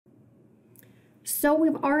So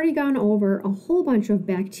we've already gone over a whole bunch of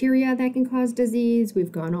bacteria that can cause disease.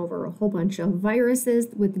 We've gone over a whole bunch of viruses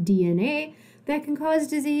with DNA that can cause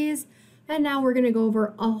disease. And now we're going to go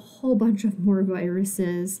over a whole bunch of more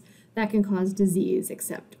viruses that can cause disease,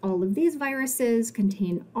 except all of these viruses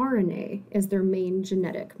contain RNA as their main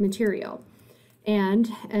genetic material.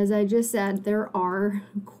 And as I just said, there are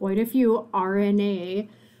quite a few RNA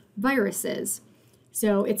viruses.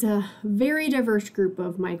 So it's a very diverse group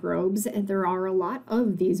of microbes, and there are a lot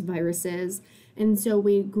of these viruses, and so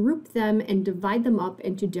we group them and divide them up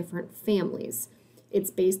into different families. It's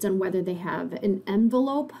based on whether they have an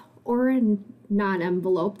envelope or a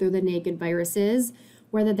non-envelope, they're the naked viruses,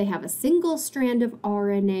 whether they have a single strand of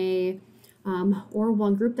RNA, or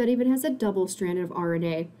one group that even has a double strand of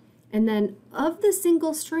RNA. And then of the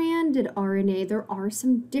single-stranded RNA, there are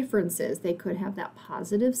some differences. They could have that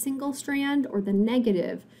positive single strand or the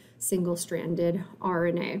negative single-stranded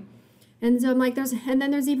RNA. And so I'm like, and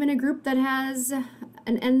then there's even a group that has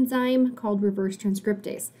an enzyme called reverse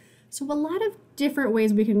transcriptase. So a lot of different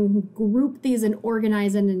ways we can group these and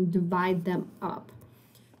organize them and divide them up.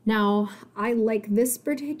 Now, I like this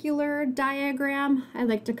particular diagram. I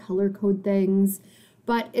like to color code things.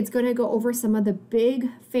 But it's going to go over some of the big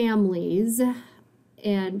families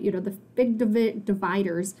and, the big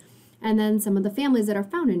dividers, and then some of the families that are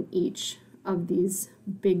found in each of these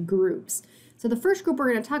big groups. So the first group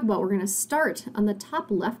we're going to talk about, we're going to start on the top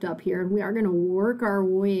left up here, and we are going to work our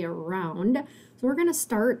way around. So we're going to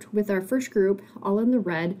start with our first group, all in the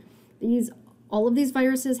red. All of these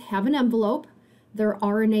viruses have an envelope. Their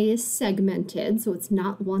RNA is segmented, so it's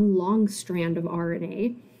not one long strand of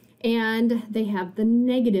RNA. And they have the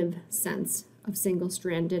negative sense of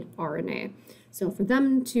single-stranded RNA. So for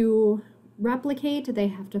them to replicate, they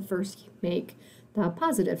have to first make the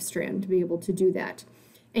positive strand to be able to do that.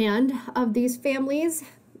 And of these families,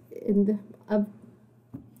 in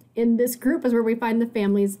this group is where we find the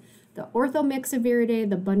families, the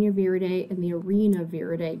Orthomyxoviridae, the Bunyaviridae, and the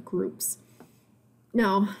Arenaviridae groups.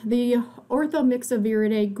 Now, the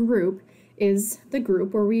Orthomyxoviridae group is the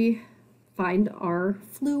group where we find our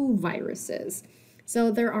flu viruses. So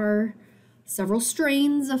there are several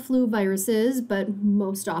strains of flu viruses, but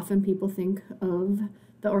most often people think of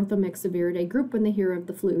the Orthomyxoviridae group when they hear of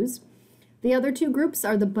the flus. The other two groups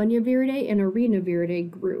are the Bunyaviridae and Arenaviridae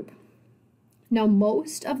group. Now,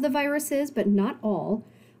 most of the viruses, but not all,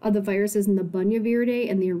 of the viruses in the Bunyaviridae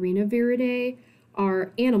and the Arenaviridae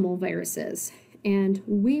are animal viruses. And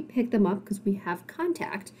we pick them up because we have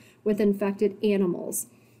contact with infected animals.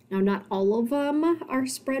 Now, not all of them are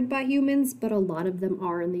spread by humans, but a lot of them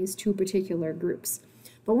are in these two particular groups.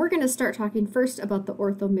 But we're going to start talking first about the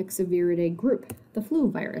Orthomyxoviridae group, the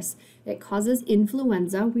flu virus. It causes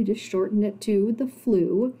influenza. We just shortened it to the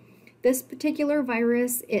flu. This particular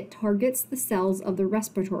virus, it targets the cells of the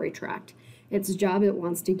respiratory tract. Its job, it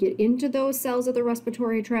wants to get into those cells of the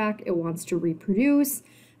respiratory tract. It wants to reproduce,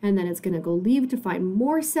 and then it's going to go leave to find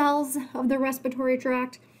more cells of the respiratory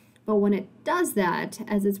tract. But when it does that,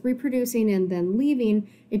 as it's reproducing and then leaving,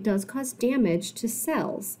 it does cause damage to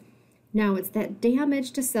cells. Now, it's that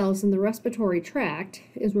damage to cells in the respiratory tract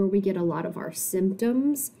is where we get a lot of our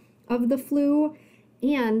symptoms of the flu.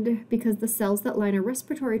 And because the cells that line our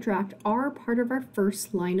respiratory tract are part of our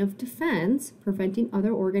first line of defense, preventing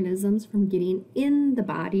other organisms from getting in the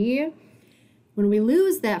body, when we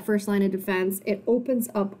lose that first line of defense, it opens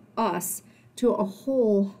up us to a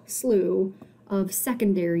whole slew of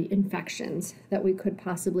secondary infections that we could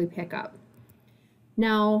possibly pick up.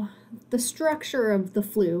 Now, the structure of the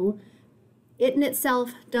flu, it in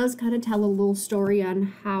itself does kind of tell a little story on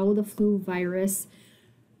how the flu virus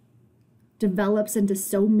develops into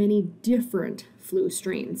so many different flu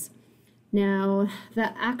strains. Now,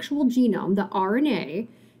 the actual genome, the RNA,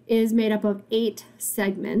 is made up of 8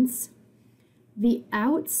 segments. The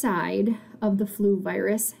outside of the flu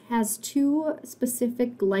virus has 2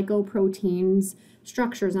 specific glycoproteins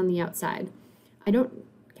structures on the outside. I don't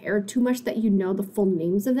care too much that you know the full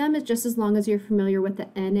names of them. It's just as long as you're familiar with the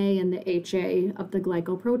NA and the HA of the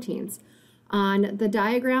glycoproteins. On the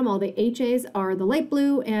diagram, all the HAs are the light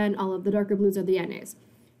blue and all of the darker blues are the NAs.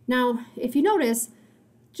 Now, if you notice,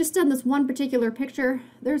 just on this one particular picture,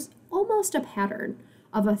 there's almost a pattern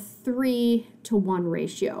of a 3-to-1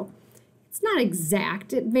 ratio. It's not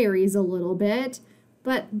exact, it varies a little bit,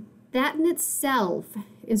 but that in itself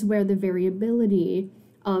is where the variability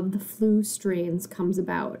of the flu strains comes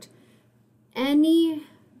about. Any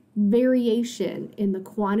variation in the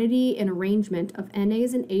quantity and arrangement of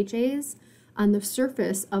NAs and HAs on the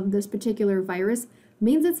surface of this particular virus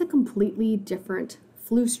means it's a completely different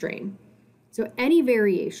flu strain. So any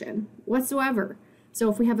variation whatsoever So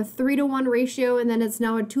if we have a 3-to-1 ratio and then it's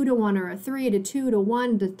now a 2-to-1 or a 3-to-2 to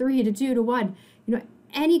 1 to 3 to 2 to 1,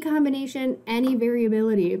 any combination, any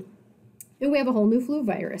variability, and we have a whole new flu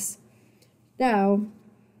virus. Now,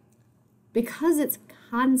 because it's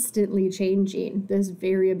constantly changing, this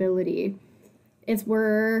variability, it's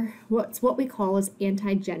what we call as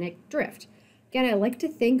antigenic drift. Again, I like to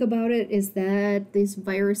think about it is that these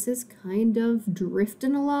viruses kind of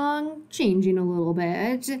drifting along, changing a little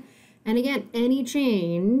bit. And again, any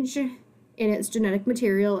change in its genetic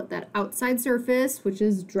material, that outside surface, which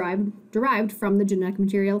is derived from the genetic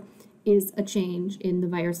material, is a change in the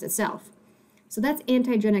virus itself. So that's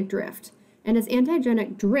antigenic drift. And it's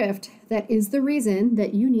antigenic drift that is the reason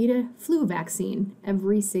that you need a flu vaccine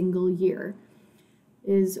every single year.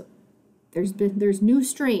 There's new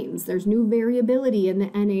strains, there's new variability in the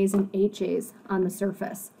NAs and HAs on the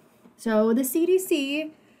surface. So the CDC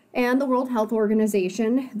and the World Health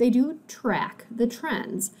Organization, they do track the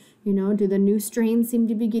trends. Do the new strains seem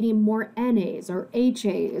to be getting more NAs or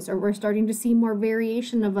HAs, or we're starting to see more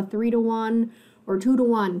variation of a 3-to-1 or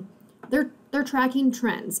 2-to-1? They're tracking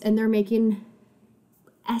trends, and they're making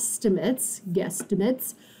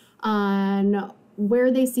guesstimates on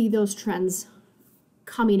where they see those trends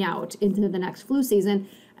coming out into the next flu season,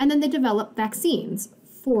 and then they develop vaccines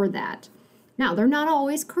for that. Now, they're not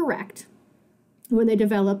always correct when they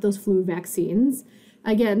develop those flu vaccines.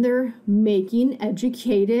 Again, they're making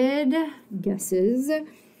educated guesses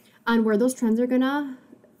on where those trends are gonna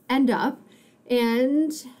end up,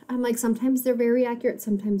 and I'm like, sometimes they're very accurate,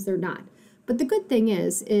 sometimes they're not. But the good thing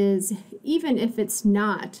is even if it's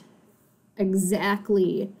not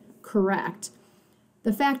exactly correct,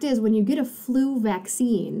 the fact is when you get a flu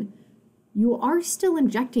vaccine, you are still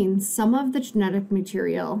injecting some of the genetic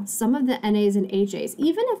material, some of the NAs and HAs,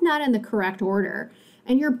 even if not in the correct order.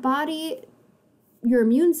 And your body, your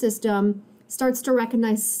immune system starts to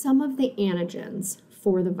recognize some of the antigens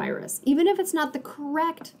for the virus. Even if it's not the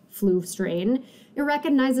correct flu strain, it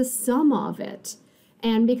recognizes some of it.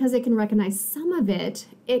 And because it can recognize some of it,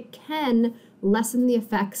 it can lessen the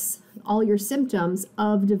effects, all your symptoms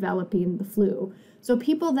of developing the flu. So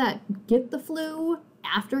people that get the flu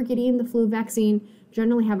after getting the flu vaccine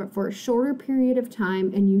generally have it for a shorter period of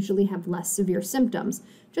time and usually have less severe symptoms,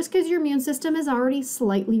 just because your immune system is already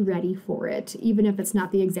slightly ready for it, even if it's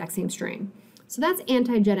not the exact same strain. So that's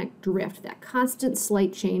antigenic drift, that constant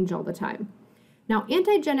slight change all the time. Now,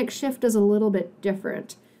 antigenic shift is a little bit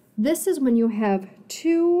different. This is when you have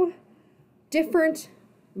two different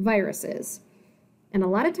viruses. And a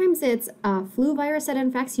lot of times it's a flu virus that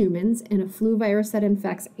infects humans and a flu virus that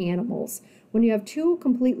infects animals. When you have two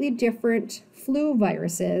completely different flu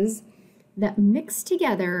viruses that mix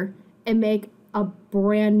together and make a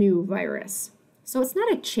brand new virus. So it's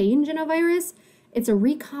not a change in a virus, it's a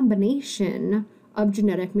recombination of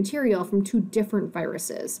genetic material from two different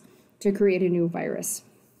viruses to create a new virus.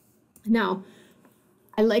 Now,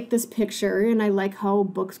 I like this picture, and I like how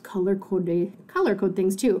books color code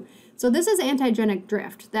things too. So this is antigenic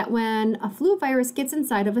drift, that when a flu virus gets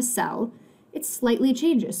inside of a cell, it slightly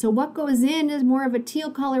changes. So what goes in is more of a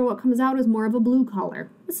teal color, what comes out is more of a blue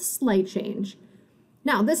color. It's a slight change.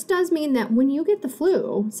 Now, this does mean that when you get the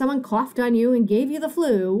flu, someone coughed on you and gave you the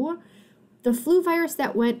flu virus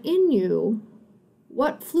that went in you,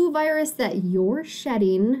 what flu virus that you're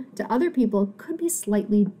shedding to other people could be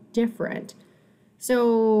slightly different.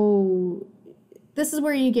 So this is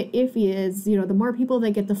where you get iffy is, the more people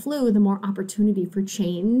that get the flu, the more opportunity for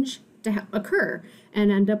change to occur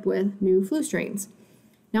and end up with new flu strains.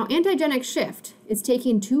 Now, antigenic shift is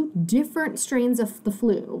taking two different strains of the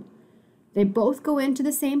flu. They both go into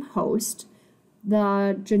the same host.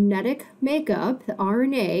 The genetic makeup, the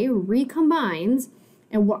RNA, recombines,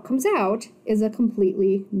 and what comes out is a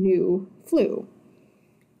completely new flu.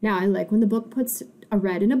 Now, I like when the book puts a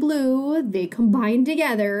red and a blue, they combine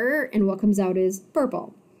together, and what comes out is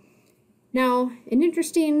purple. Now, an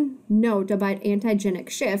interesting note about antigenic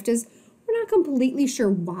shift is we're not completely sure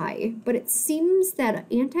why, but it seems that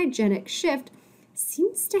antigenic shift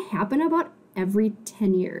seems to happen about every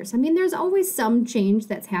 10 years. I mean, there's always some change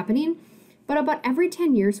that's happening, but about every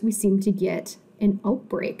 10 years we seem to get an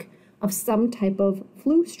outbreak of some type of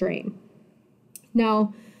flu strain.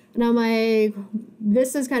 Now, and I'm like,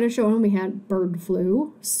 this is kind of showing we had bird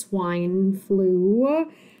flu, swine flu,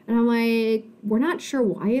 and I'm like, we're not sure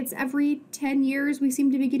why it's every 10 years we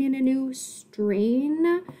seem to be getting a new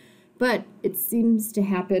strain, but it seems to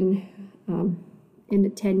happen in the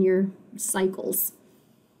 10-year cycles.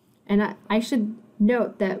 And I should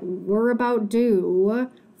note that we're about due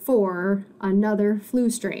for another flu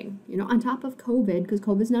strain, on top of COVID, because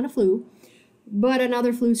COVID's not a flu, but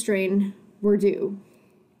another flu strain we're due.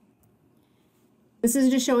 This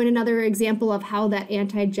is just showing another example of how that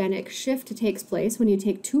antigenic shift takes place when you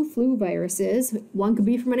take two flu viruses. One could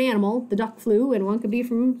be from an animal, the duck flu, and one could be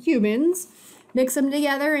from humans. Mix them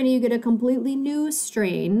together and you get a completely new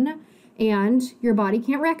strain, and your body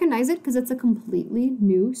can't recognize it because it's a completely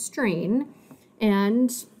new strain.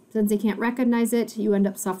 And since they can't recognize it, you end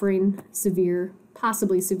up suffering severe,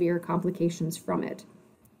 possibly severe complications from it.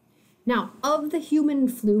 Now, of the human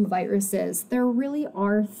flu viruses, there really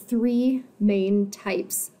are three main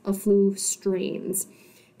types of flu strains: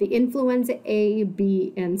 the influenza A,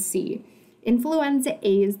 B, and C. Influenza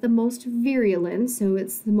A is the most virulent, so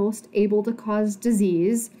it's the most able to cause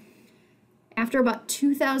disease. After about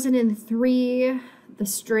 2003, the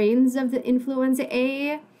strains of the influenza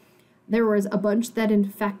A, there was a bunch that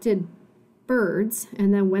infected birds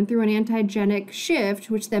and then went through an antigenic shift,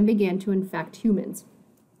 which then began to infect humans.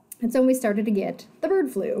 And so we started to get the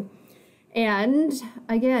bird flu. And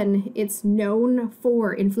again, it's known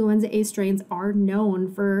for, influenza A strains are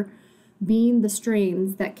known for being the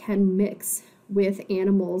strains that can mix with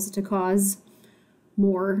animals to cause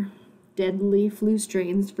more deadly flu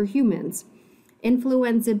strains for humans.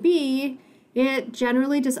 Influenza B, it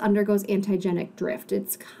generally just undergoes antigenic drift.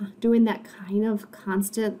 It's doing that kind of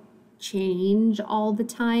constant change all the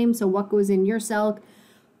time. So what goes in your cell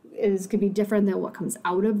could be different than what comes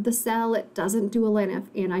out of the cell. It doesn't do a lot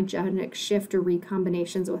of antigenic shift or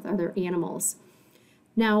recombinations with other animals.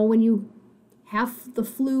 Now, when you have the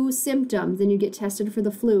flu symptoms and you get tested for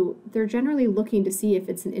the flu, they're generally looking to see if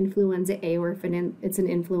it's an influenza A or if it's an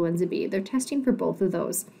influenza B. They're testing for both of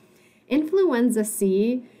those. Influenza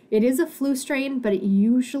C, it is a flu strain, but it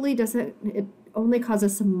usually doesn't, it only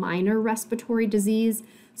causes some minor respiratory disease,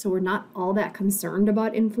 so we're not all that concerned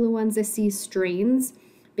about influenza C strains.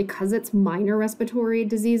 Because it's minor respiratory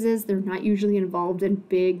diseases, they're not usually involved in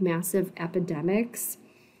big, massive epidemics.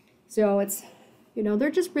 So it's, they're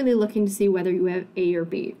just really looking to see whether you have A or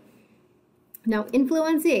B. Now,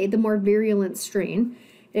 influenza A, the more virulent strain,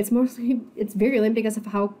 it's virulent because of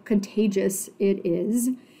how contagious it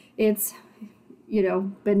is. It's,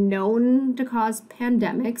 been known to cause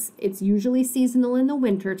pandemics. It's usually seasonal in the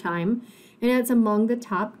wintertime. And it's among the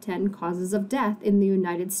top 10 causes of death in the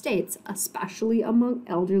United States, especially among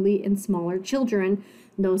elderly and smaller children,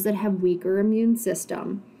 those that have weaker immune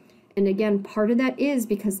system. And again, part of that is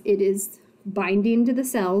because it is binding to the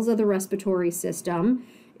cells of the respiratory system.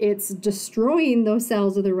 It's destroying those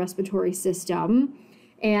cells of the respiratory system,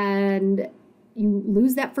 and you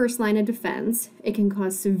lose that first line of defense. It can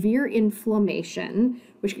cause severe inflammation,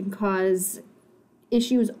 which can cause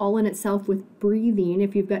issues all in itself with breathing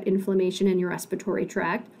if you've got inflammation in your respiratory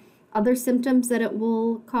tract. Other symptoms that it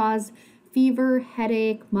will cause: fever,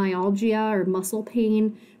 headache, myalgia or muscle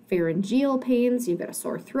pain, pharyngeal pains, you've got a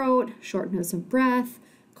sore throat, shortness of breath,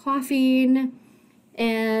 coughing,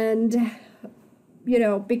 and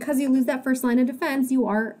because you lose that first line of defense, you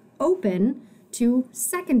are open to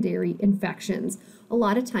secondary infections, a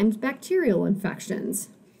lot of times bacterial infections.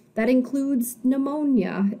 That includes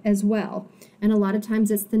pneumonia as well. And a lot of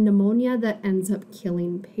times it's the pneumonia that ends up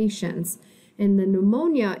killing patients. And the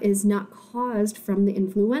pneumonia is not caused from the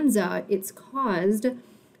influenza. It's caused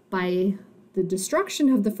by the destruction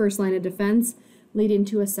of the first line of defense, leading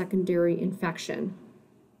to a secondary infection.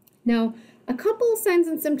 Now, a couple signs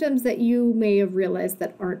and symptoms that you may have realized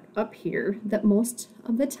that aren't up here, that most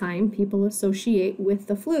of the time people associate with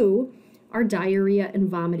the flu, are diarrhea and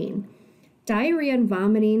vomiting. Diarrhea and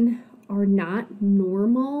vomiting are not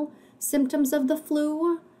normal symptoms of the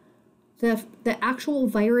flu. The actual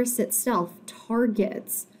virus itself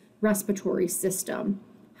targets respiratory system.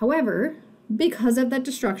 However, because of the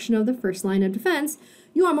destruction of the first line of defense,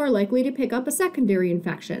 you are more likely to pick up a secondary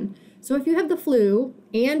infection. So if you have the flu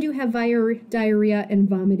and you have diarrhea and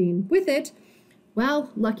vomiting with it,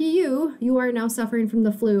 well, lucky you, you are now suffering from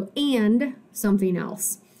the flu and something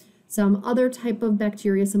else. Some other type of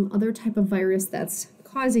bacteria, some other type of virus that's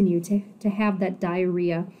causing you to have that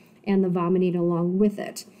diarrhea and the vomiting along with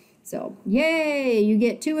it. So, yay, you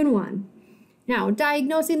get 2 in 1. Now,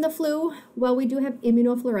 diagnosing the flu, well, we do have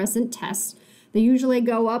immunofluorescent tests. They usually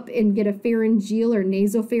go up and get a pharyngeal or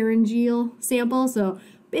nasopharyngeal sample, so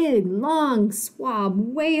big, long swab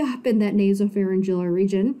way up in that nasopharyngeal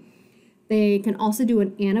region. They can also do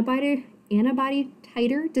an antibody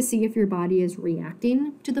titer to see if your body is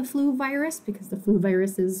reacting to the flu virus, because the flu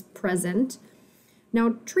virus is present.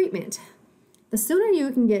 Now, treatment. The sooner you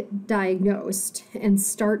can get diagnosed and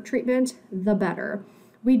start treatment, the better.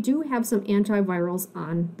 We do have some antivirals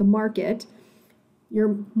on the market.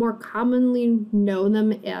 You more commonly know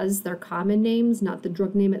them as their common names, not the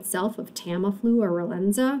drug name itself, of Tamiflu or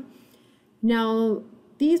Relenza. Now,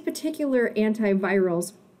 these particular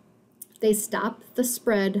antivirals, they stop the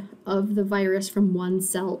spread of the virus from one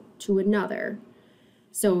cell to another.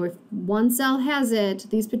 So if one cell has it,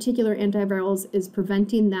 these particular antivirals is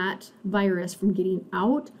preventing that virus from getting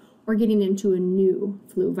out or getting into a new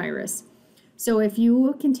flu virus. So if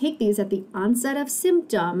you can take these at the onset of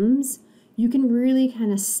symptoms, you can really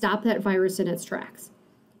kind of stop that virus in its tracks.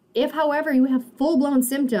 If, however, you have full-blown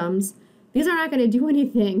symptoms, these are not going to do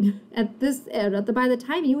anything by the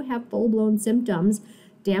time you have full-blown symptoms.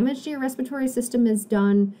 Damage to your respiratory system is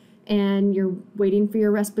done, and you're waiting for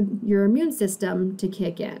your immune system to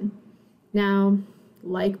kick in. Now,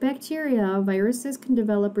 like bacteria, viruses can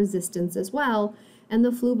develop resistance as well, and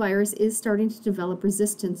the flu virus is starting to develop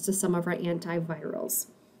resistance to some of our antivirals.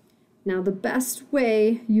 Now, the best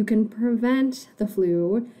way you can prevent the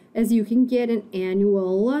flu is you can get an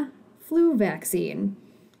annual flu vaccine.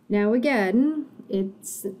 Now, again,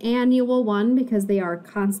 it's an annual one because they are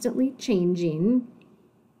constantly changing,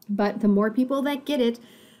 but the more people that get it,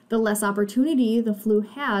 the less opportunity the flu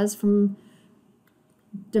has from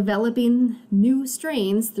developing new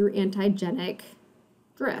strains through antigenic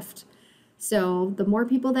drift. So the more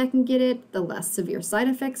people that can get it, the less severe side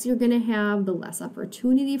effects you're going to have, the less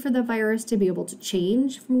opportunity for the virus to be able to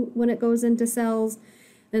change from when it goes into cells.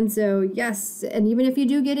 And so, yes, and even if you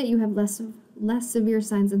do get it, you have less severe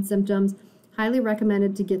signs and symptoms. Highly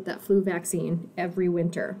recommended to get that flu vaccine every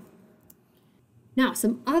winter. Now,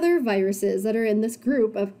 some other viruses that are in this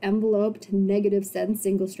group of enveloped negative sense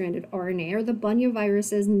single-stranded RNA are the Bunya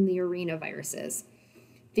viruses and the RNA viruses.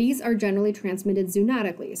 These are generally transmitted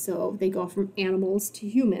zoonotically, so they go from animals to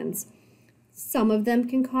humans. Some of them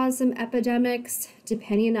can cause some epidemics,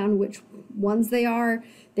 depending on which ones they are.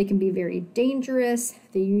 They can be very dangerous.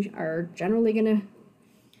 They are generally going to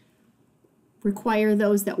require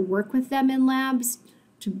those that work with them in labs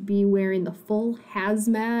to be wearing the full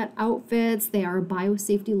hazmat outfits. They are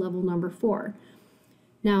biosafety level number 4.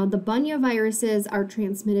 Now, the Bunya viruses are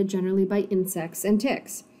transmitted generally by insects and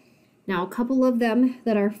ticks. Now, a couple of them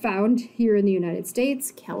that are found here in the United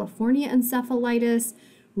States: California encephalitis,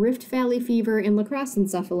 Rift Valley fever, and La Crosse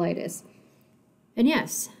encephalitis. And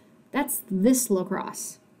yes, that's this La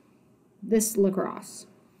Crosse. This La Crosse.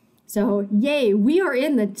 So, yay, we are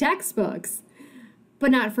in the textbooks,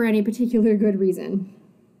 but not for any particular good reason.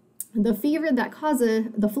 The fever that causes,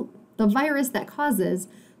 the virus that causes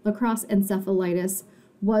La Crosse encephalitis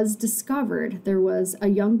was discovered. There was a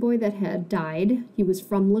young boy that had died. He was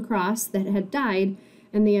from La Crosse that had died,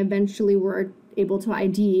 and they eventually were able to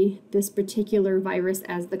ID this particular virus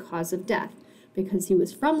as the cause of death. Because he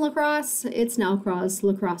was from La Crosse, it's now caused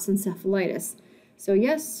La Crosse encephalitis. So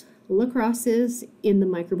yes, La Crosse is in the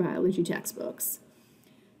microbiology textbooks.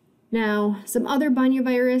 Now, some other Bunya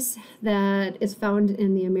virus that is found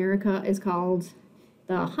in the America is called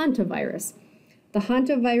the hantavirus. The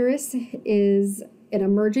hantavirus is an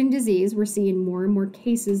emerging disease. We're seeing more and more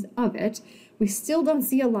cases of it. We still don't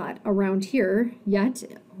see a lot around here yet.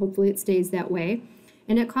 Hopefully it stays that way.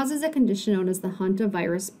 And it causes a condition known as the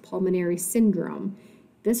hantavirus pulmonary syndrome.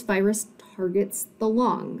 This virus targets the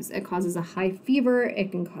lungs. It causes a high fever.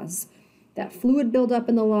 It can cause that fluid buildup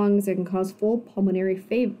in the lungs. It can cause full pulmonary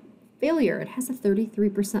failure. It has a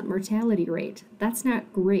 33% mortality rate. That's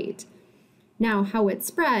not great. Now, how it's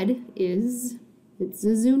spread is it's a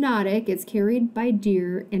zoonotic. It's carried by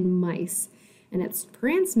deer and mice, and it's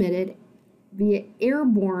transmitted via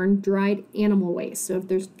airborne dried animal waste. So if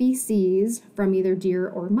there's feces from either deer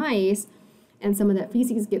or mice, and some of that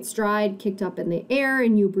feces gets dried, kicked up in the air,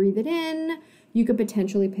 and you breathe it in, you could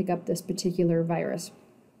potentially pick up this particular virus.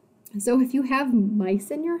 So if you have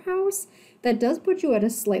mice in your house, that does put you at a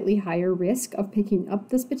slightly higher risk of picking up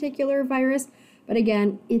this particular virus. But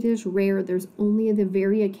again, it is rare. There's only the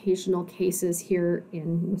very occasional cases here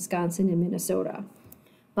in Wisconsin and Minnesota.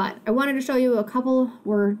 But I wanted to show you a couple.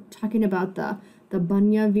 We're talking about the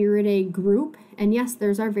Bunya viridae group. And yes,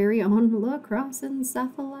 there's our very own La Crosse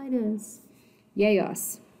encephalitis. Yay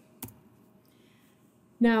us.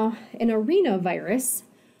 Now, an arenavirus,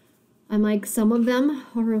 unlike some of them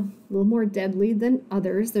are a little more deadly than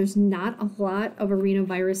others. There's not a lot of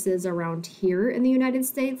arenaviruses around here in the United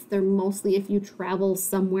States. They're mostly if you travel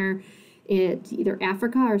somewhere in either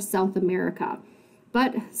Africa or South America.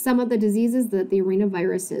 But some of the diseases that the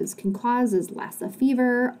arenaviruses can cause is Lassa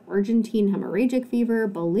fever, Argentine hemorrhagic fever,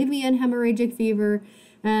 Bolivian hemorrhagic fever,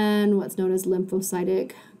 and what's known as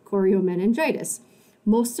lymphocytic choriomeningitis.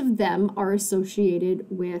 Most of them are associated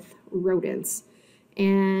with rodents.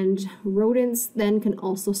 And rodents then can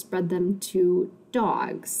also spread them to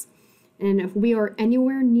dogs. And if we are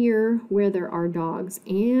anywhere near where there are dogs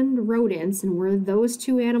and rodents and where those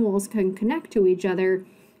two animals can connect to each other,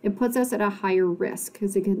 it puts us at a higher risk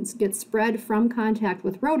because it can get spread from contact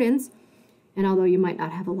with rodents. And although you might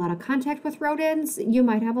not have a lot of contact with rodents, you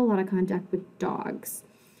might have a lot of contact with dogs.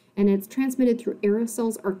 And it's transmitted through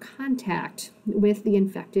aerosols or contact with the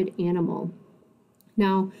infected animal.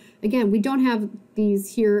 Now, again, we don't have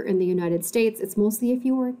these here in the United States. It's mostly if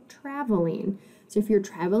you are traveling. So if you're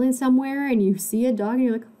traveling somewhere and you see a dog and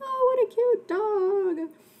you're like, oh, what a cute dog.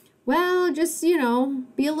 Well, just, be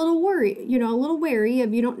a little wary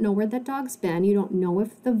if you don't know where that dog's been. You don't know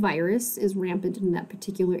if the virus is rampant in that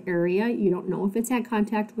particular area. You don't know if it's had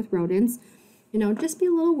contact with rodents. Just be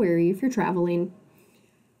a little wary if you're traveling.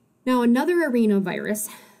 Now, another arena virus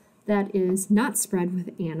that is not spread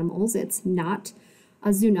with animals, it's not a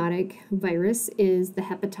zoonotic virus, is the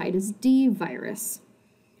hepatitis D virus.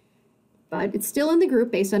 But it's still in the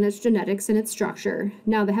group based on its genetics and its structure.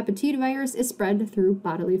 Now, the hepatitis virus is spread through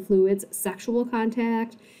bodily fluids, sexual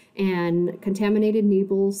contact, and contaminated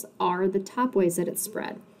needles are the top ways that it's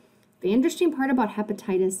spread. The interesting part about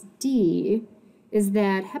hepatitis D is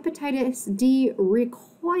that hepatitis D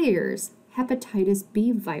requires hepatitis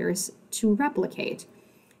B virus to replicate.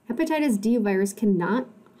 Hepatitis D virus cannot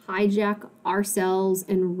hijack our cells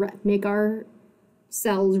and make our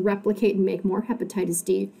cells replicate and make more hepatitis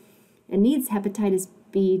D. It needs hepatitis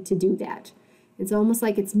B to do that. It's almost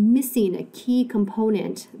like it's missing a key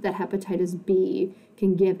component that hepatitis B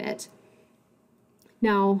can give it.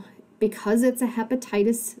 Now, because it's a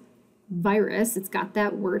hepatitis virus, it's got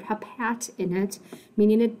that word hepat in it,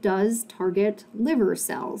 meaning it does target liver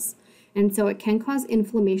cells. And so it can cause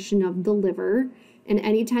inflammation of the liver. And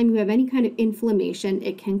anytime you have any kind of inflammation,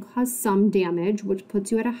 it can cause some damage, which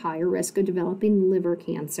puts you at a higher risk of developing liver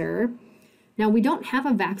cancer. Now, we don't have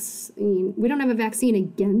a vaccine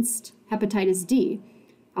against hepatitis D.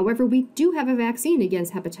 However, we do have a vaccine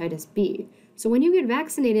against hepatitis B. So when you get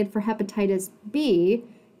vaccinated for hepatitis B,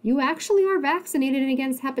 you actually are vaccinated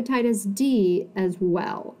against hepatitis D as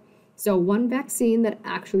well. So one vaccine that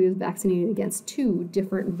actually is vaccinated against two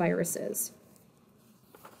different viruses.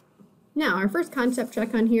 Now, our first concept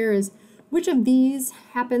check on here is which of these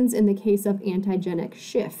happens in the case of antigenic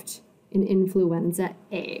shift in influenza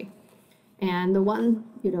A. And the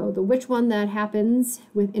which one that happens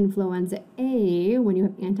with influenza A when you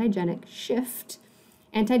have antigenic shift.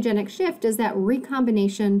 Antigenic shift is that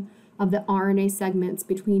recombination of the RNA segments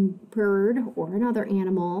between bird or another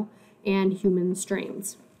animal and human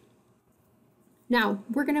strains. Now,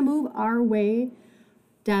 we're going to move our way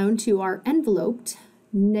down to our enveloped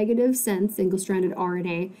negative sense single-stranded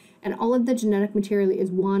RNA, and all of the genetic material is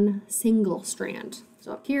one single strand.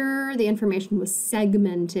 So up here, the information was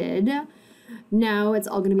segmented. Now it's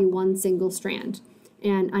all going to be one single strand.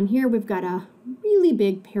 And on here, we've got a really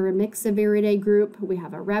big paramyxoviridae group. We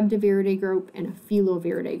have a rhabdiviridae group and a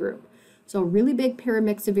filoviridae group. So a really big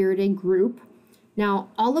paramyxoviridae group. Now,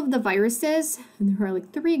 all of the viruses, and there are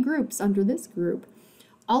like 3 groups under this group,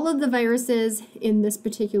 all of the viruses in this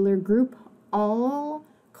particular group all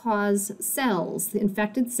cause cells, the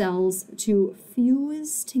infected cells, to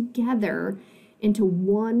fuse together into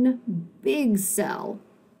one big cell.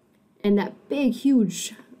 And that big,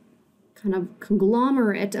 huge kind of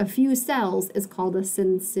conglomerate of few cells is called a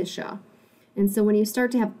syncytia. And so when you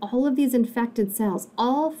start to have all of these infected cells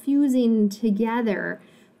all fusing together,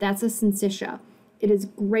 that's a syncytia. It is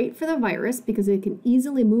great for the virus because it can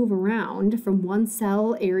easily move around from one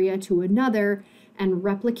cell area to another and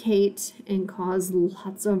replicate and cause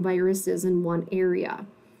lots of viruses in one area.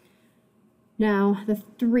 Now, the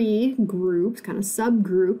 3 groups, kind of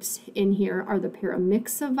subgroups in here, are the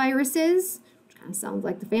paramyxoviruses, which kind of sounds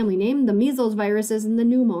like the family name, the measles viruses, and the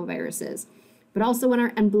pneumoviruses. But also in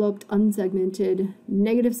our enveloped, unsegmented,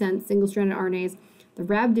 negative sense, single-stranded RNAs, the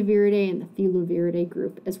rhabdiviridae and the filoviridae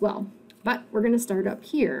group as well. But we're going to start up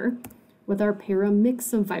here with our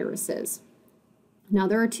paramyxoviruses. Now,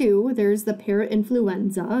 there are 2. There's the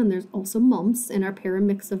parainfluenza, and there's also mumps in our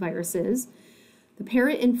paramyxoviruses. The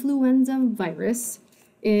parainfluenza virus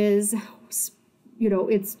is,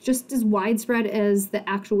 it's just as widespread as the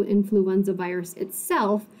actual influenza virus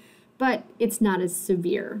itself, but it's not as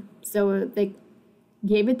severe. So they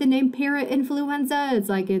gave it the name parainfluenza. It's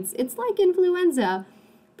like influenza,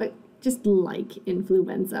 but just like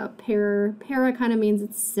influenza. Para kind of means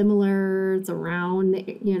it's similar. It's around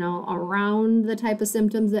the type of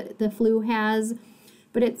symptoms that the flu has,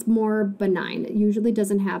 but it's more benign. It usually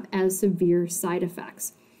doesn't have as severe side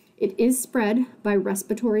effects. It is spread by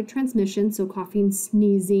respiratory transmission, so coughing,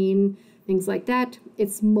 sneezing, things like that.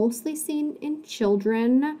 It's mostly seen in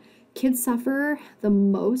children Kids suffer the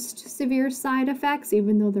most severe side effects,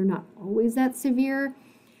 even though they're not always that severe.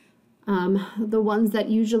 The ones that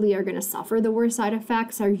usually are going to suffer the worst side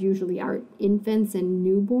effects are usually our infants and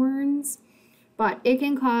newborns. But it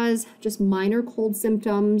can cause just minor cold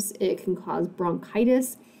symptoms. It can cause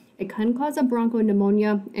bronchitis. It can cause a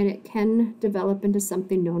bronchopneumonia, and it can develop into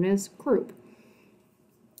something known as croup.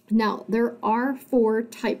 Now, there are 4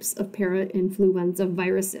 types of parainfluenza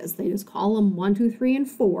viruses. They just call them 1, 2, 3, and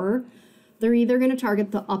 4. They're either going to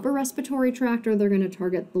target the upper respiratory tract or they're going to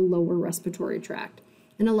target the lower respiratory tract.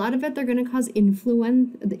 And a lot of it, they're going to cause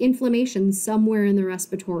inflammation somewhere in the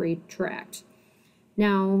respiratory tract.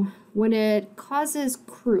 Now, when it causes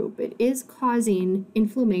croup, it is causing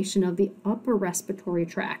inflammation of the upper respiratory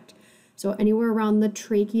tract. So anywhere around the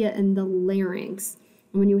trachea and the larynx.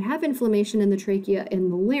 And when you have inflammation in the trachea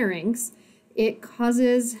and the larynx, it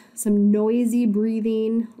causes some noisy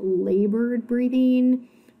breathing, labored breathing,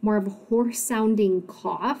 more of a hoarse-sounding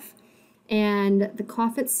cough. And the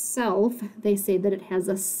cough itself, they say that it has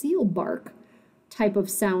a seal bark type of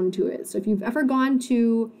sound to it. So if you've ever gone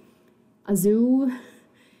to a zoo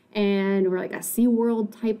or like a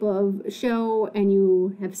SeaWorld type of show and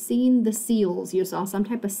you have seen the seals, you saw some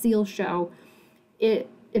type of seal show, if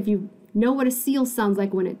you know what a seal sounds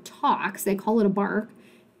like when it talks, they call it a bark.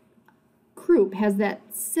 Croup has that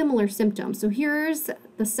similar symptom. So here's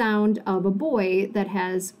the sound of a boy that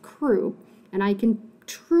has croup, and I can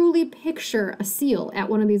truly picture a seal at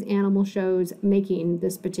one of these animal shows making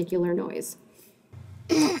this particular noise.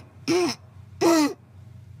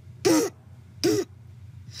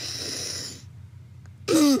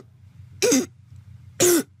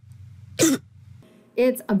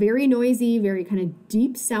 It's a very noisy, very kind of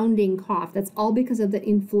deep sounding cough. That's all because of the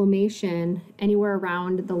inflammation anywhere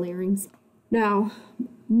around the larynx. Now,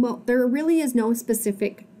 there really is no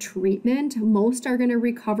specific treatment. Most are going to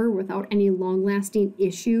recover without any long-lasting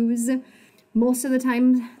issues. Most of the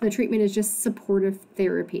time, the treatment is just supportive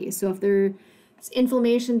therapy. So if there's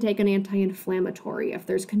inflammation, take an anti-inflammatory. If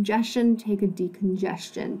there's congestion, take a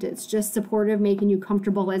decongestant. It's just supportive, making you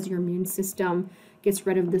comfortable as your immune system gets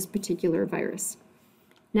rid of this particular virus.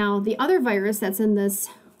 Now, the other virus that's in the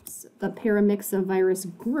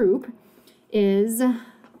paramyxovirus group is the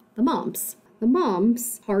mumps. The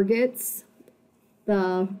mumps targets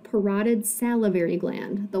the parotid salivary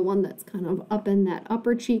gland, the one that's kind of up in that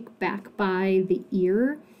upper cheek back by the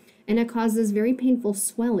ear, and it causes very painful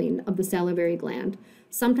swelling of the salivary gland.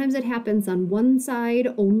 Sometimes it happens on one side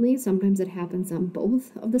only, sometimes it happens on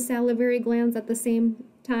both of the salivary glands at the same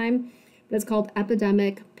time, but it's called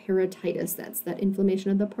epidemic parotitis. That's that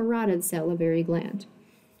inflammation of the parotid salivary gland.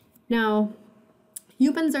 Now,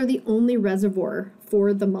 humans are the only reservoir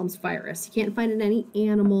for the mumps virus. You can't find it in any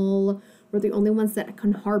animal. We're the only ones that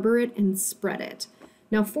can harbor it and spread it.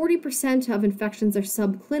 Now, 40% of infections are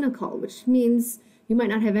subclinical, which means you might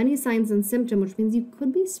not have any signs and symptoms, which means you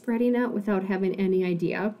could be spreading it without having any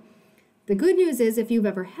idea. The good news is if you've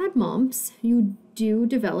ever had mumps, you do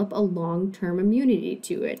develop a long-term immunity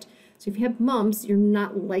to it. So if you have mumps, you're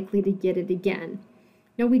not likely to get it again.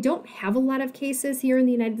 Now, we don't have a lot of cases here in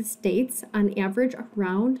the United States. On average,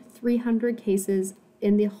 around 300 cases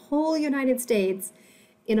in the whole United States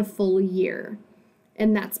in a full year.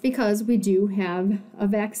 And that's because we do have a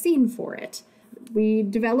vaccine for it. We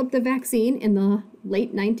developed the vaccine in the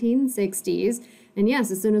late 1960s. And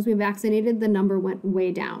yes, as soon as we vaccinated, the number went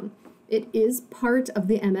way down. It is part of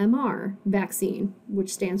the MMR vaccine,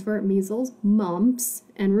 which stands for measles, mumps,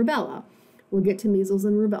 and rubella. We'll get to measles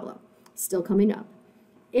and rubella, still coming up.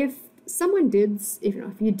 If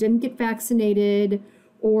you didn't get vaccinated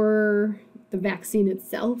or the vaccine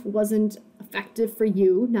itself wasn't effective for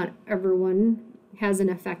you, not everyone has an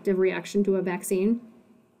effective reaction to a vaccine.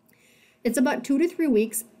 It's about 2 to 3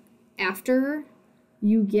 weeks after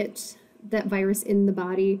you get that virus in the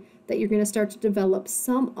body that you're going to start to develop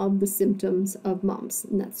some of the symptoms of mumps.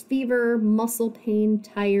 And that's fever, muscle pain,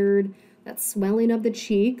 tired, that swelling of the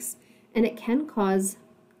cheeks, and it can cause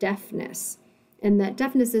deafness. And that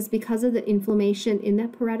deafness is because of the inflammation in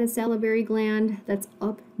that parotid salivary gland that's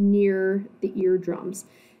up near the eardrums.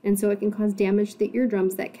 And so it can cause damage to the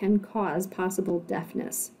eardrums that can cause possible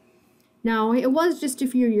deafness. Now, it was just a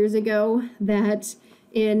few years ago that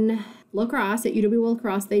in La Crosse, at UW La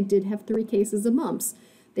Crosse, they did have 3 cases of mumps.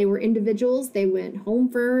 They were individuals. They went home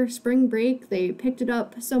for spring break. They picked it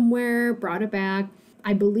up somewhere, brought it back.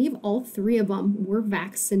 I believe all 3 of them were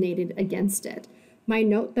vaccinated against it. My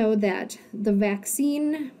note, though, that the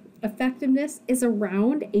vaccine effectiveness is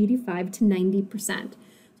around 85 to 90%.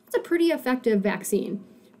 It's a pretty effective vaccine.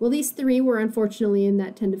 Well, these three were unfortunately in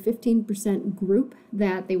that 10 to 15% group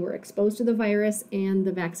that they were exposed to the virus and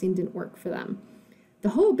the vaccine didn't work for them. The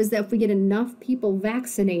hope is that if we get enough people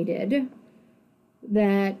vaccinated,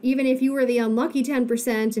 that even if you were the unlucky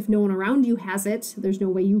 10%, if no one around you has it, there's no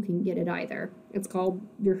way you can get it either. It's called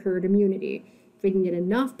your herd immunity. If we can get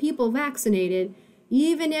enough people vaccinated,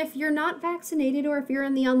 even if you're not vaccinated or if you're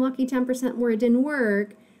in the unlucky 10% where it didn't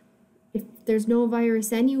work, if there's no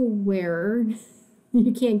virus anywhere,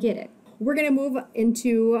 you can't get it. We're going to move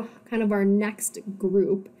into kind of our next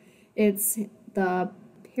group. It's the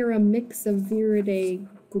Paramyxoviridae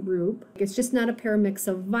group. It's just not a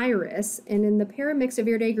paramyxovirus. And in the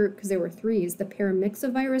Paramyxoviridae group, because there were threes, the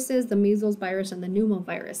paramyxoviruses, the measles virus, and the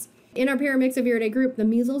pneumovirus. In our Paramyxoviridae group, the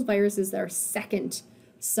measles virus is our second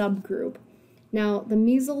subgroup. Now, the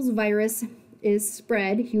measles virus is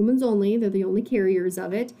spread, humans only, they're the only carriers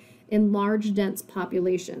of it, in large, dense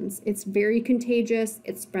populations. It's very contagious.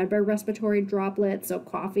 It's spread by respiratory droplets, so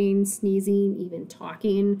coughing, sneezing, even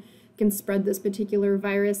talking can spread this particular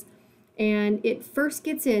virus. And it first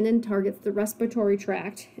gets in and targets the respiratory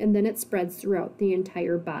tract, and then it spreads throughout the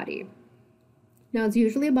entire body. Now, it's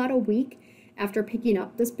usually about a week after picking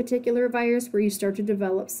up this particular virus where you start to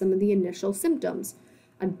develop some of the initial symptoms.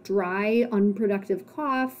 A dry, unproductive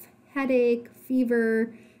cough, headache,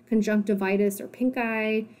 fever, conjunctivitis or pink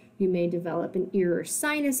eye. You may develop an ear or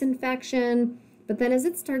sinus infection, but then as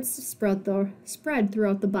it starts to spread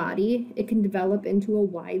throughout the body, it can develop into a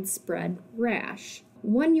widespread rash.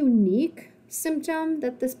 One unique symptom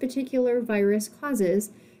that this particular virus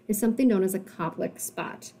causes is something known as a Koplik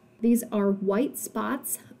spot. These are white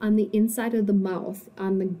spots on the inside of the mouth,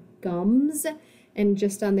 on the gums, and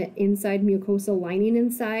just on the inside mucosal lining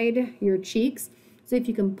inside your cheeks. So if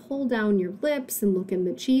you can pull down your lips and look in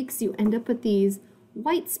the cheeks, you end up with these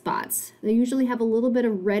white spots. They usually have a little bit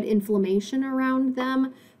of red inflammation around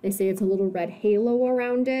them. They say it's a little red halo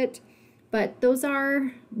around it. But those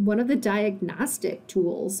are one of the diagnostic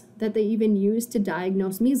tools that they even use to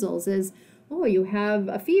diagnose measles is, oh, you have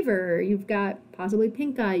a fever, you've got possibly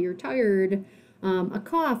pink eye, you're tired, a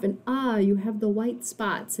cough, and you have the white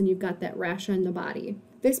spots and you've got that rash on the body.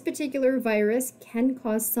 This particular virus can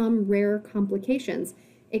cause some rare complications.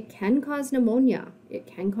 It can cause pneumonia, it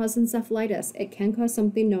can cause encephalitis, it can cause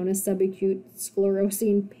something known as subacute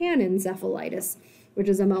sclerosing panencephalitis, which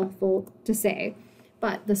is a mouthful to say.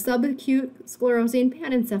 But the subacute sclerosing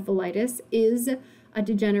panencephalitis is a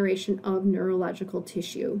degeneration of neurological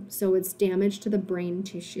tissue, so it's damage to the brain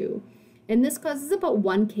tissue. And this causes about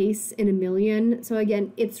 1 case in a million. So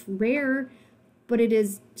again, it's rare, but it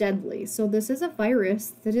is deadly. So this is a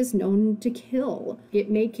virus that is known to kill. It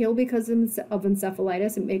may kill because of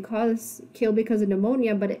encephalitis, it may kill because of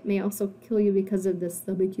pneumonia, but it may also kill you because of this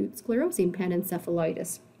subacute sclerosing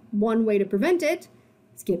panencephalitis. One way to prevent it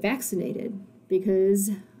is get vaccinated,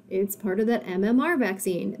 because it's part of that MMR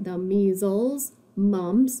vaccine, the measles,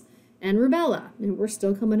 mumps, and rubella. And we're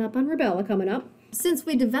still coming up on rubella coming up. Since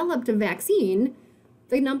we developed a vaccine,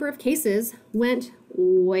 the number of cases went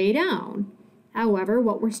way down. However,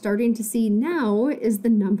 what we're starting to see now is the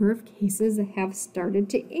number of cases have started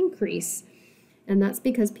to increase. And that's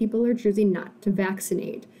because people are choosing not to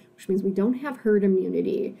vaccinate, which means we don't have herd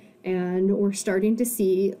immunity. And we're starting to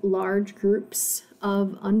see large groups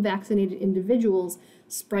of unvaccinated individuals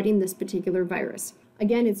spreading this particular virus.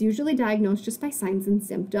 Again, it's usually diagnosed just by signs and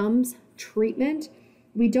symptoms. Treatment,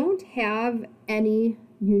 we don't have any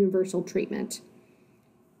universal treatment.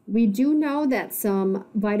 We do know that some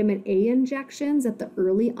vitamin A injections at the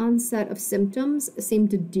early onset of symptoms seem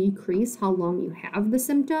to decrease how long you have the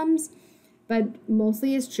symptoms, but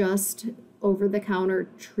mostly it's just over-the-counter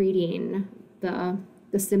treating the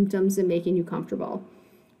symptoms and making you comfortable.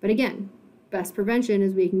 But again, best prevention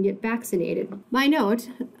is we can get vaccinated. My note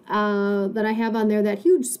that I have on there, that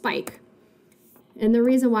huge spike, and the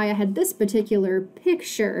reason why I had this particular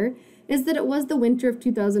picture is that it was the winter of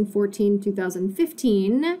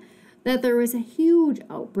 2014-2015 that there was a huge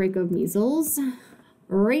outbreak of measles.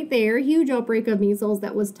 Right there, huge outbreak of measles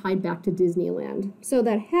that was tied back to Disneyland. So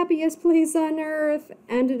that happiest place on earth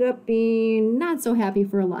ended up being not so happy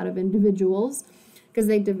for a lot of individuals because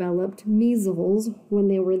they developed measles when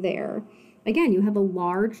they were there. Again, you have a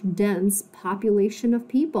large, dense population of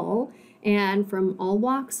people, and from all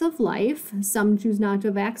walks of life. Some choose not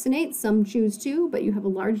to vaccinate, some choose to, but you have a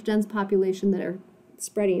large, dense population that are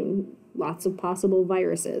spreading lots of possible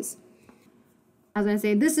viruses. As I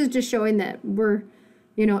say, this is just showing that we're,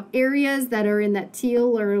 areas that are in that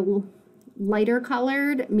teal or lighter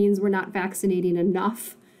colored means we're not vaccinating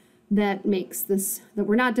enough that makes this, that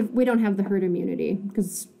we don't have the herd immunity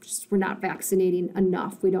because we're not vaccinating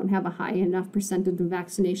enough. We don't have a high enough percentage of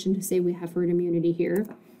vaccination to say we have herd immunity here.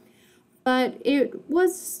 But it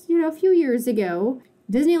was, a few years ago,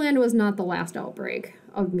 Disneyland was not the last outbreak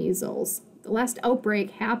of measles. The last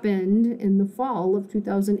outbreak happened in the fall of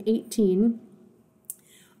 2018.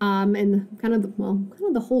 And kind of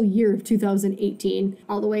the whole year of 2018,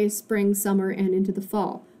 all the way spring, summer, and into the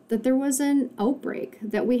fall, that there was an outbreak,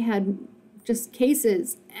 that we had just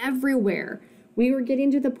cases everywhere. We were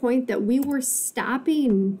getting to the point that we were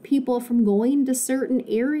stopping people from going to certain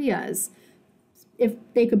areas if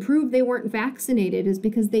they could prove they weren't vaccinated, is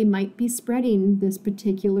because they might be spreading this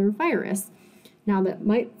particular virus. Now, that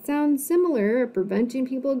might sound similar, preventing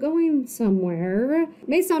people going somewhere. It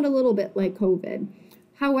may sound a little bit like COVID.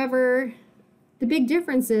 However, the big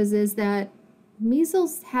difference is that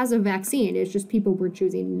measles has a vaccine. It's just people were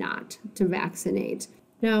choosing not to vaccinate.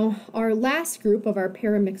 Now, our last group of our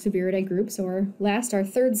paramyxoviridae groups, our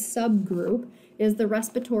third subgroup, is the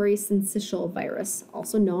respiratory syncytial virus,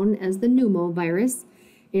 also known as the pneumovirus.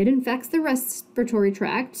 It infects the respiratory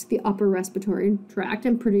tract, the upper respiratory tract,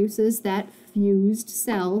 and produces that fused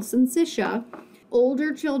cell syncytia.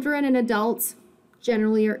 Older children and adults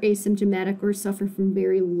generally are asymptomatic or suffer from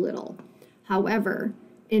very little. However,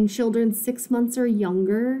 in children 6 months or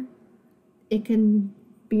younger, it can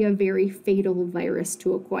be a very fatal virus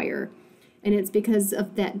to acquire. And it's because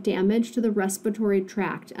of that damage to the respiratory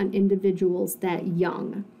tract on individuals that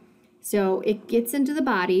young. So it gets into the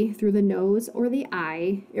body through the nose or the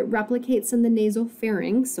eye. It replicates in the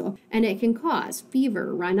nasopharynx, and it can cause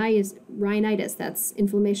fever, rhinitis, that's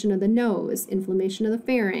inflammation of the nose, inflammation of the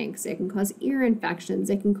pharynx. It can cause ear infections.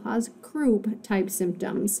 It can cause croup type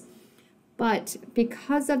symptoms. But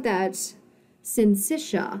because of that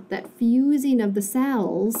syncytia, that fusing of the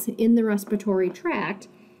cells in the respiratory tract,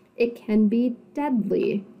 it can be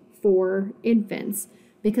deadly for infants,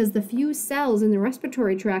 because the fused cells in the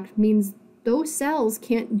respiratory tract means those cells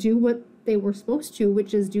can't do what they were supposed to,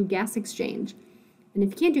 which is do gas exchange. And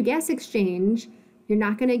if you can't do gas exchange, you're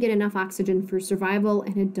not going to get enough oxygen for survival,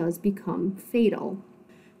 and it does become fatal.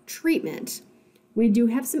 Treatment. We do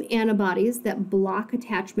have some antibodies that block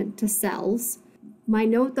attachment to cells. My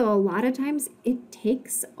note, though, a lot of times it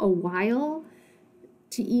takes a while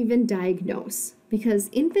to even diagnose, because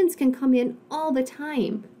infants can come in all the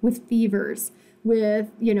time with fevers, with,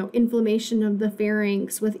 inflammation of the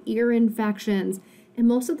pharynx, with ear infections. And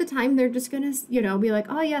most of the time they're just going to, be like,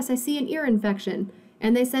 oh yes, I see an ear infection.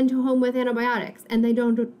 And they send you home with antibiotics, and they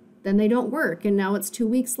don't work. And now it's 2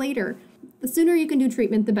 weeks later. The sooner you can do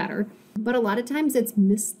treatment, the better. But a lot of times it's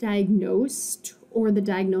misdiagnosed, or the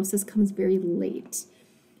diagnosis comes very late.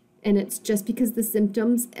 And it's just because the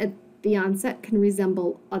symptoms at the onset can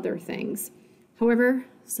resemble other things. However,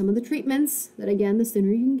 some of the treatments that, again, the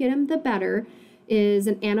sooner you can get them, the better, is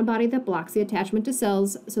an antibody that blocks the attachment to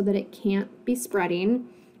cells so that it can't be spreading.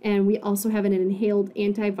 And we also have an inhaled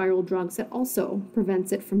antiviral drugs that also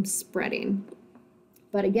prevents it from spreading.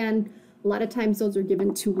 But again, a lot of times those are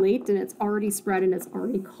given too late, and it's already spread and it's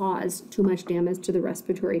already caused too much damage to the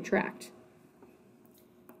respiratory tract.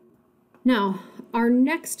 Now, our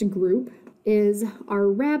next group is our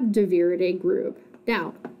Rhabdoviridae group.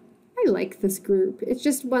 Now, I like this group. It's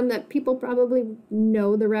just one that people probably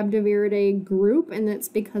know, the Rhabdoviridae group, and that's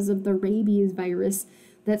because of the rabies virus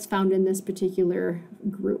that's found in this particular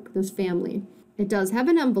group, this family. It does have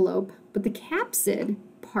an envelope, but the capsid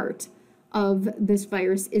part of this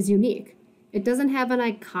virus is unique. It doesn't have an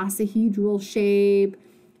icosahedral shape.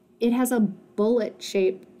 It has a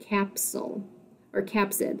bullet-shaped capsule, or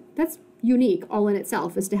capsid. That's unique all in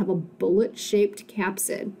itself, is to have a bullet-shaped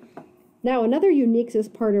capsid. Now, another uniqueness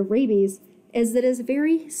part of rabies is that it's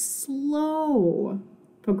very slow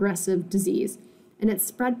progressive disease, and it's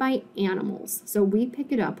spread by animals. So we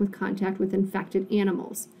pick it up with contact with infected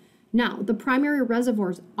animals. Now, the primary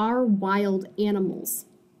reservoirs are wild animals,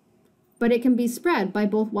 but it can be spread by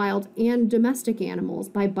both wild and domestic animals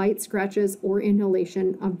by bites, scratches, or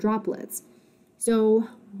inhalation of droplets. So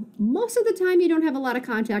most of the time you don't have a lot of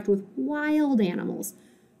contact with wild animals,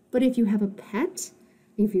 but if you have a pet,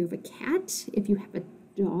 if you have a cat, if you have a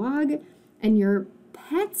dog, and your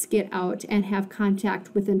pets get out and have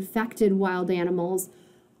contact with infected wild animals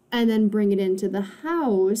and then bring it into the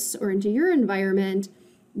house or into your environment,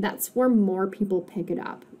 that's where more people pick it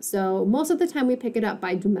up. So most of the time we pick it up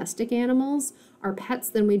by domestic animals, our pets,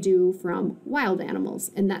 than we do from wild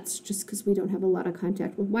animals. And that's just because we don't have a lot of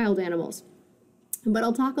contact with wild animals. But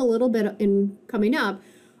I'll talk a little bit in coming up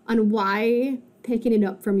on why picking it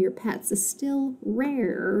up from your pets is still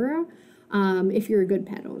rare. if you're a good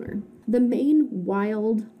pet owner. The main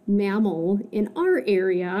wild mammal in our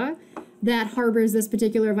area that harbors this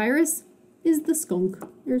particular virus is the skunk.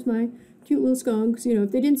 There's my cute little skunks. You know,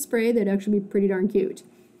 if they didn't spray, they'd actually be pretty darn cute.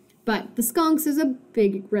 But the skunks is a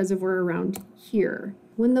big reservoir around here.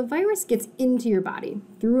 When the virus gets into your body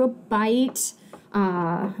through a bite,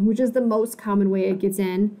 which is the most common way it gets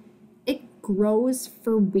in, it grows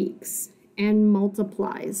for weeks and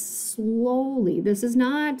multiplies slowly. This is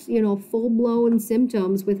not, full-blown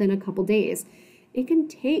symptoms within a couple days. It can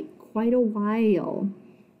take quite a while.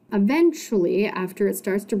 Eventually, after it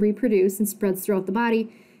starts to reproduce and spreads throughout the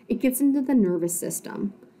body, it gets into the nervous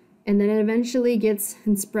system. And then it eventually gets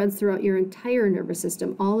and spreads throughout your entire nervous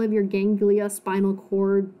system, all of your ganglia, spinal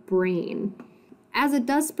cord, brain. As it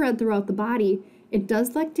does spread throughout the body, it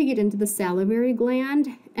does like to get into the salivary gland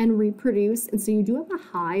and reproduce. And so you do have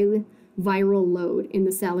a high viral load in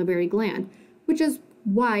the salivary gland, which is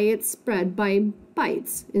why it's spread by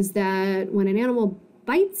bites, is that when an animal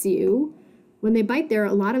bites you, when they bite there,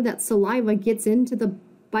 a lot of that saliva gets into the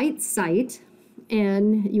bite site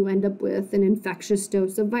and you end up with an infectious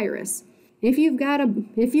dose of virus. If you've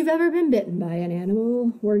ever been bitten by an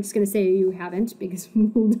animal, we're just going to say you haven't, because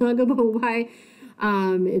we'll talk about why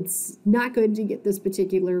it's not good to get this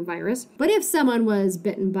particular virus. But if someone was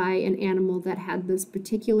bitten by an animal that had this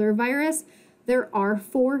particular virus, there are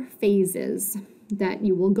 4 phases that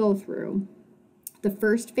you will go through. The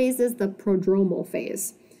first phase is the prodromal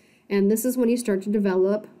phase. And this is when you start to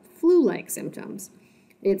develop flu-like symptoms.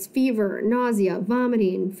 It's fever, nausea,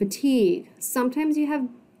 vomiting, fatigue. Sometimes you have,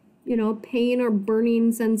 pain or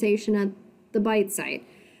burning sensation at the bite site.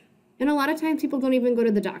 And a lot of times people don't even go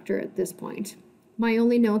to the doctor at this point. My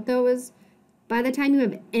only note, though, is by the time you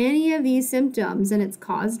have any of these symptoms and it's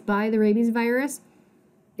caused by the rabies virus,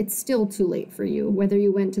 it's still too late for you, whether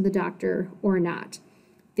you went to the doctor or not.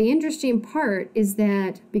 The interesting part is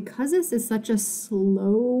that because this is such a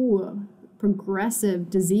slow,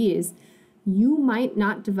 progressive disease, you might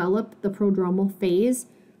not develop the prodromal phase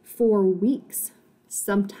for weeks,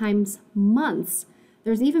 sometimes months.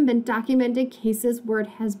 There's even been documented cases where it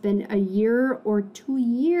has been a year or 2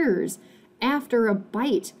 years after a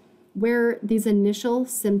bite where these initial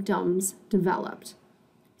symptoms developed.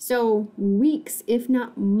 So weeks, if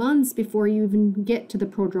not months, before you even get to the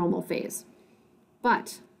prodromal phase.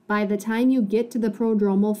 But by the time you get to the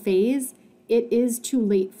prodromal phase, it is too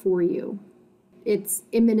late for you. It's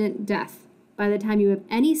imminent death. By the time you have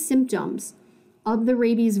any symptoms of the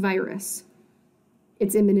rabies virus,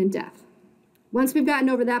 it's imminent death. Once we've gotten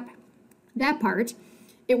over that part,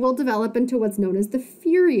 it will develop into what's known as the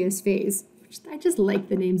furious phase, which I just like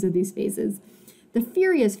the names of these phases. The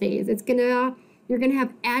furious phase, you're gonna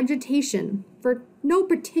have agitation for no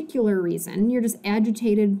particular reason. You're just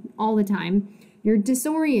agitated all the time. You're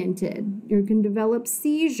disoriented. You can develop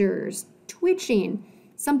seizures, twitching,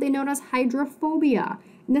 something known as hydrophobia.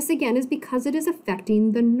 And this again is because it is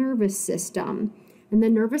affecting the nervous system. And the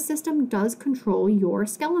nervous system does control your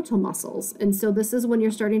skeletal muscles. And so this is when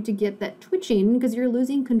you're starting to get that twitching because you're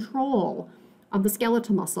losing control of the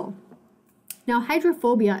skeletal muscle. Now,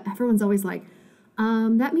 hydrophobia, everyone's always like,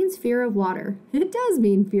 that means fear of water. It does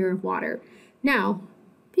mean fear of water. Now,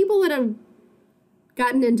 people that have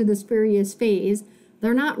gotten into this furious phase,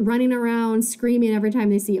 they're not running around screaming every time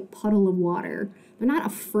they see a puddle of water. They're not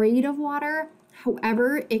afraid of water.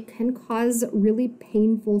 However, it can cause really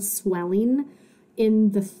painful swelling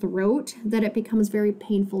in the throat that it becomes very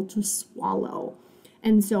painful to swallow.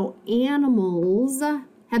 And so animals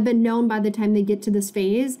have been known by the time they get to this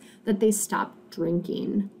phase that they stop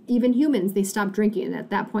drinking. Even humans, they stop drinking. At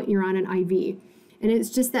that point, you're on an IV. And it's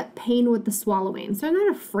just that pain with the swallowing. So they're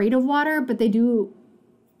not afraid of water, but they do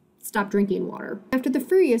stop drinking water. After the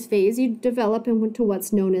furious phase, you develop into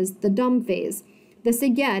what's known as the dumb phase. This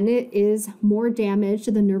again is more damage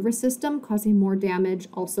to the nervous system, causing more damage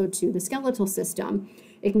also to the skeletal system.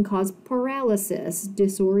 It can cause paralysis,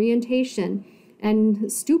 disorientation,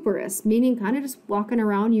 and stuporous, meaning kind of just walking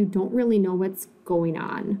around, you don't really know what's going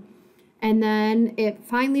on. And then it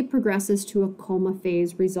finally progresses to a coma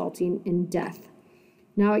phase, resulting in death.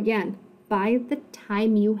 Now again, by the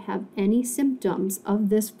time you have any symptoms of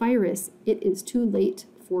this virus, it is too late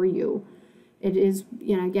for you. It is,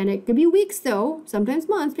 again, it could be weeks though, sometimes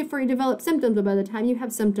months before you develop symptoms, but by the time you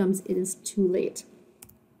have symptoms, it is too late.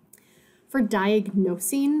 For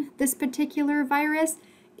diagnosing this particular virus,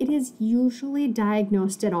 it is usually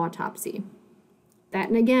diagnosed at autopsy. That,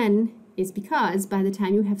 and again, is because by the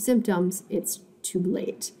time you have symptoms, it's too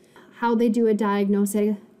late. How they do a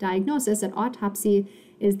diagnosis at autopsy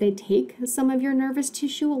is they take some of your nervous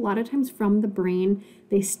tissue, a lot of times from the brain,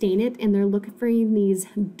 they stain it, and they're looking for these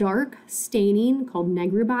dark staining called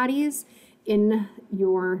negribodies in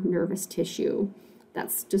your nervous tissue.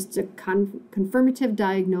 That's just a confirmative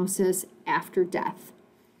diagnosis after death.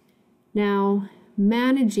 Now,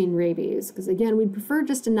 managing rabies, because again, we'd prefer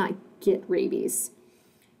just to not get rabies.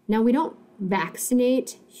 Now, we don't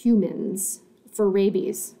vaccinate humans for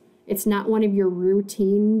rabies. It's not one of your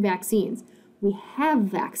routine vaccines. We have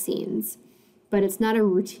vaccines, but it's not a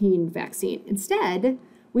routine vaccine. Instead,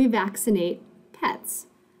 we vaccinate pets,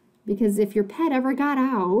 because if your pet ever got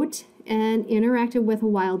out and interacted with a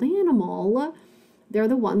wild animal, they're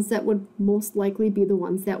the ones that would most likely be the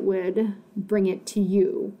ones that would bring it to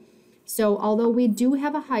you. So although we do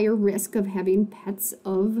have a higher risk of having pets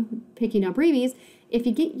of picking up rabies, if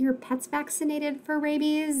you get your pets vaccinated for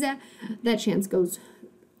rabies, that chance goes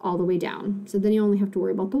all the way down. So then you only have to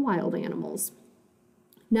worry about the wild animals.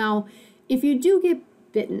 Now, if you do get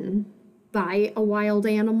bitten by a wild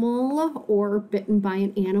animal or bitten by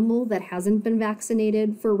an animal that hasn't been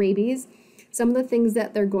vaccinated for rabies, some of the things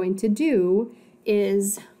that they're going to do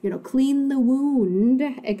is, clean the wound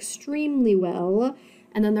extremely well,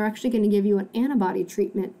 and then they're actually going to give you an antibody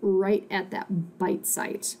treatment right at that bite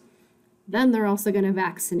site. Then they're also going to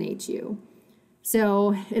vaccinate you.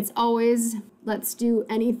 So it's always, let's do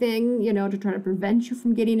anything, to try to prevent you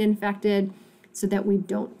from getting infected so that we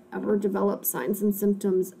don't ever develop signs and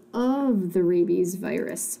symptoms of the rabies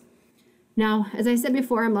virus. Now, as I said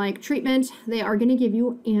before, I'm like, treatment, they are going to give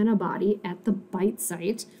you antibody at the bite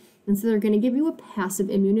site. And so they're going to give you a passive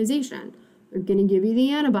immunization. They're going to give you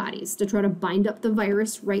the antibodies to try to bind up the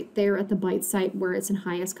virus right there at the bite site where it's in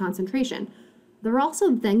highest concentration. They're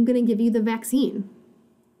also then going to give you the vaccine.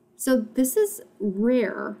 So this is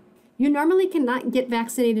rare. You normally cannot get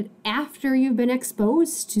vaccinated after you've been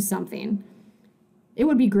exposed to something. It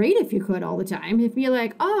would be great if you could all the time. If you're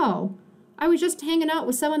like, oh, I was just hanging out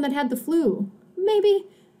with someone that had the flu. Maybe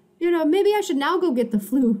I should now go get the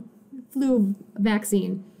flu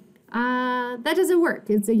vaccine. That doesn't work.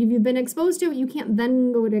 It's like if you've been exposed to it, you can't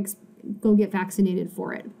then go get vaccinated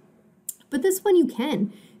for it. But this one you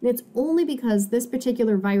can. And it's only because this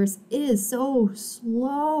particular virus is so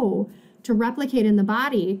slow to replicate in the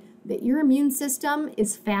body that your immune system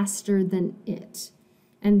is faster than it.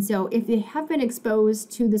 And so if they have been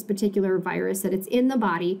exposed to this particular virus, that it's in the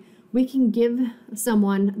body, we can give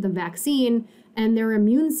someone the vaccine and their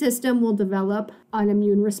immune system will develop an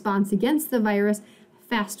immune response against the virus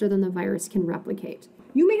faster than the virus can replicate.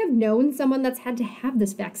 You may have known someone that's had to have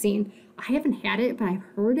this vaccine. I haven't had it, but I've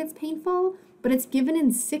heard it's painful, but it's given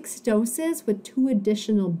in 6 doses with 2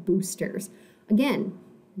 additional boosters. Again,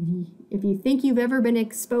 if you think you've ever been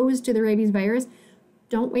exposed to the rabies virus,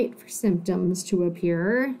 don't wait for symptoms to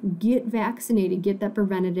appear. Get vaccinated, get that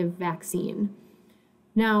preventative vaccine.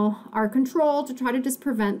 Now, our control to try to just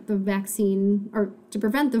prevent the vaccine or to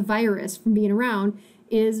prevent the virus from being around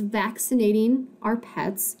is vaccinating our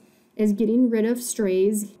pets, is getting rid of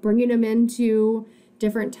strays, bringing them into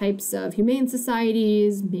different types of humane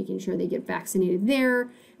societies, making sure they get vaccinated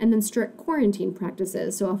there, and then strict quarantine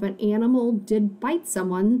practices. So if an animal did bite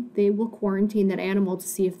someone, they will quarantine that animal to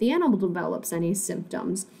see if the animal develops any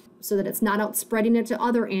symptoms so that it's not out spreading it to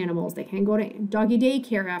other animals. They can't go to doggy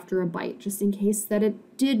daycare after a bite, just in case that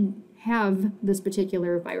it did have this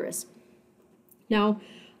particular virus. Now,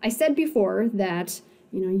 I said before that,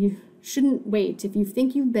 you shouldn't wait. If you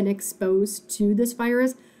think you've been exposed to this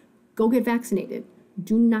virus, go get vaccinated.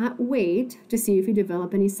 Do not wait to see if you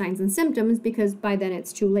develop any signs and symptoms, because by then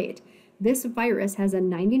it's too late. This virus has a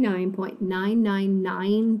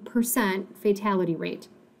 99.999% fatality rate.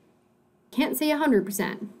 Can't say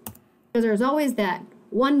 100%, because there's always that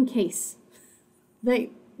one case, that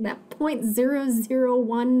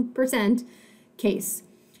 0.001% case.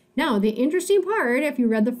 Now, the interesting part, if you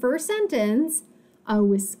read the first sentence, a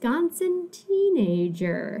Wisconsin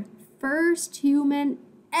teenager, first human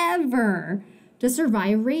ever to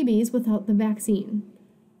survive rabies without the vaccine.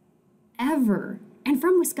 Ever. And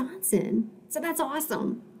from Wisconsin. So that's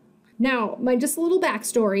awesome. Now, my just a little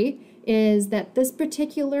backstory is that this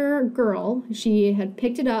particular girl, she had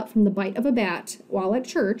picked it up from the bite of a bat while at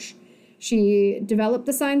church. She developed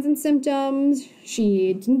the signs and symptoms.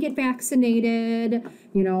 She didn't get vaccinated,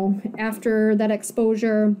 after that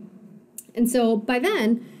exposure. And so by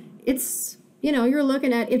then, it's, you're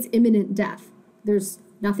looking at it's imminent death. There's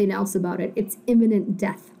nothing else about it. It's imminent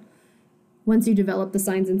death once you develop the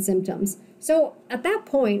signs and symptoms. So at that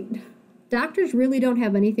point, doctors really don't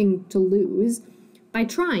have anything to lose by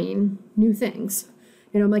trying new things.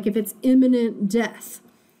 Like if it's imminent death.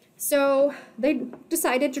 So they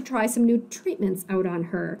decided to try some new treatments out on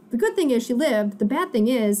her. The good thing is she lived. The bad thing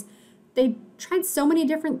is they tried so many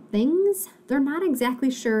different things. They're not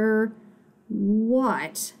exactly sure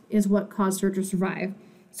what caused her to survive.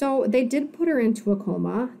 So they did put her into a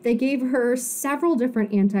coma. They gave her several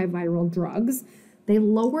different antiviral drugs. They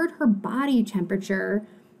lowered her body temperature,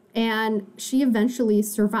 and she eventually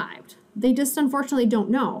survived. They just unfortunately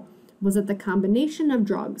don't know. Was it the combination of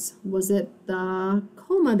drugs? Was it the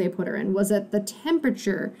coma they put her in? Was it the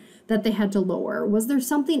temperature that they had to lower? Was there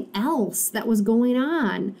something else that was going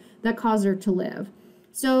on that caused her to live?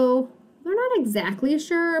 So they're not exactly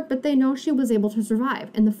sure, but they know she was able to survive,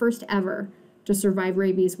 and the first ever to survive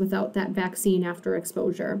rabies without that vaccine after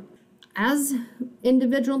exposure. As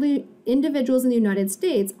individuals in the United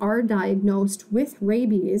States are diagnosed with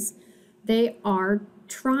rabies, they are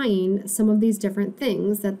trying some of these different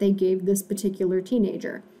things that they gave this particular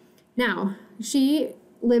teenager. Now, she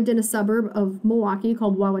lived in a suburb of Milwaukee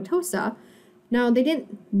called Wauwatosa. Now, they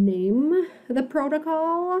didn't name the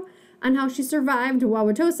protocol on how she survived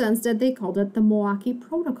Wauwatosa. Instead, they called it the Milwaukee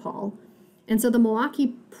Protocol. And so the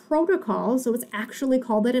Milwaukee Protocol, so it's actually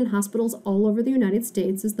called that in hospitals all over the United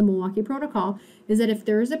States, is the Milwaukee Protocol, is that if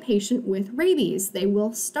there's a patient with rabies, they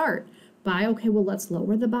will start by, okay, well, let's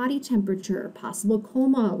lower the body temperature, possible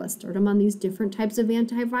coma, let's start them on these different types of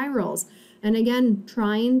antivirals. And again,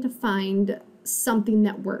 trying to find something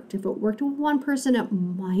that worked. If it worked with one person, it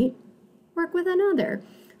might work with another.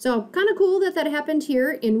 So kind of cool that happened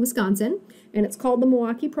here in Wisconsin, and it's called the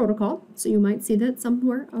Milwaukee Protocol. So you might see that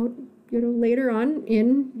somewhere out, later on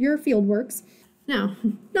in your field works. Now,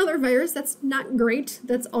 another virus that's not great,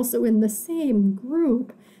 that's also in the same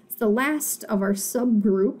group. It's the last of our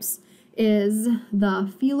subgroups, is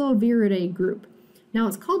the Filoviridae group. Now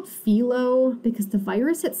it's called philo because the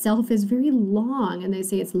virus itself is very long, and they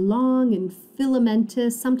say it's long and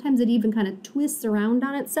filamentous. Sometimes it even kind of twists around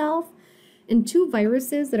on itself. And two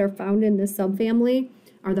viruses that are found in this subfamily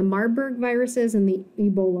are the Marburg viruses and the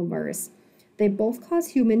Ebola virus. They both cause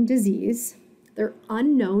human disease. They're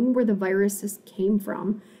unknown where the viruses came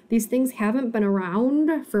from. These things haven't been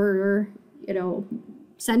around for,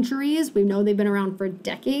 centuries. We know they've been around for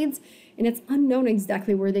decades, and it's unknown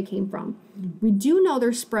exactly where they came from. We do know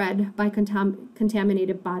they're spread by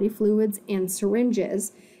contaminated body fluids and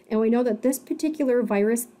syringes, and we know that this particular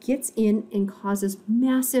virus gets in and causes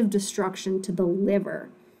massive destruction to the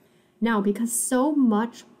liver. Now, because so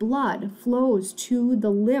much blood flows to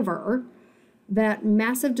the liver, that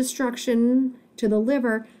massive destruction to the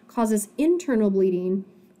liver causes internal bleeding,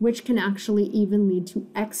 which can actually even lead to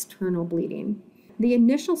external bleeding. The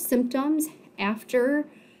initial symptoms after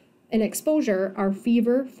an exposure are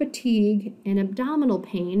fever, fatigue, and abdominal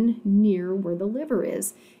pain near where the liver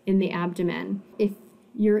is in the abdomen. If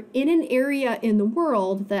you're in an area in the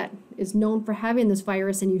world that is known for having this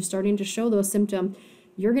virus and you're starting to show those symptoms,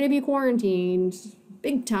 you're going to be quarantined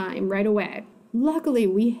big time right away. Luckily,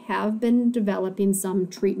 we have been developing some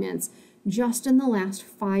treatments just in the last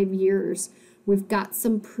 5 years. We've got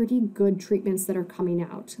some pretty good treatments that are coming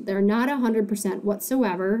out. They're not 100%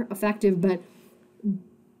 whatsoever effective, but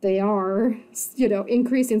they are,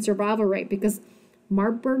 increasing survival rate because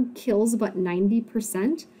Marburg kills about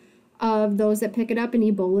 90% of those that pick it up, and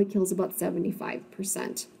Ebola kills about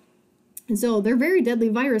 75%. And so they're very deadly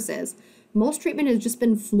viruses. Most treatment has just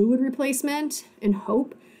been fluid replacement and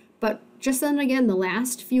hope, but just then again, the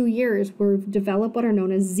last few years, we've developed what are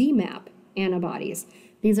known as ZMapp antibodies.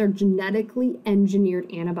 These are genetically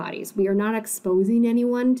engineered antibodies. We are not exposing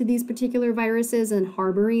anyone to these particular viruses and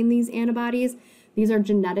harboring these antibodies. These are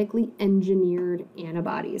genetically engineered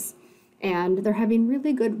antibodies, and they're having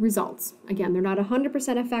really good results. Again, they're not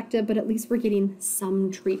 100% effective, but at least we're getting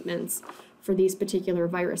some treatments for these particular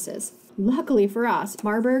viruses. Luckily for us,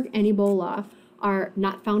 Marburg and Ebola are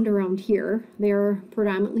not found around here. They're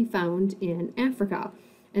predominantly found in Africa,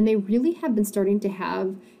 and they really have been starting to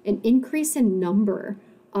have an increase in number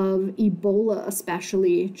of Ebola,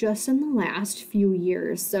 especially just in the last few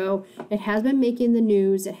years. So it has been making the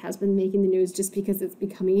news. It has been making the news just because it's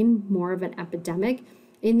becoming more of an epidemic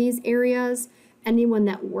in these areas. Anyone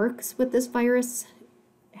that works with this virus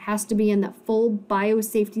has to be in that full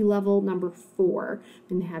biosafety level number 4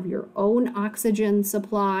 and have your own oxygen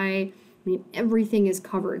supply. Everything is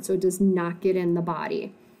covered so it does not get in the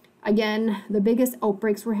body. Again, the biggest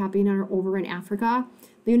outbreaks we're having are over in Africa.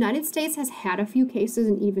 The United States has had a few cases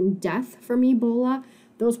and even death from Ebola.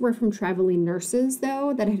 Those were from traveling nurses,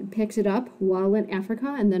 though, that had picked it up while in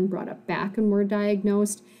Africa and then brought it back and were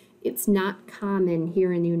diagnosed. It's not common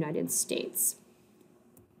here in the United States.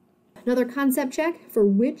 Another concept check for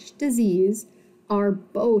which disease are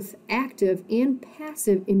both active and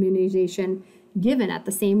passive immunization given at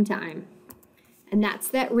the same time. And that's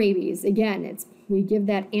that rabies. Again, we give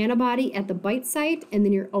that antibody at the bite site, and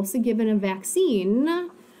then you're also given a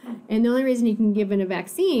vaccine. And the only reason you can give a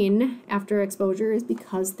vaccine after exposure is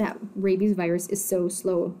because that rabies virus is so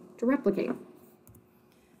slow to replicate.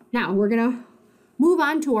 Now, we're going to move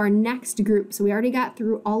on to our next group. So we already got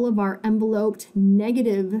through all of our enveloped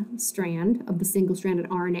negative strand of the single-stranded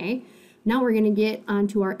RNA. Now we're going to get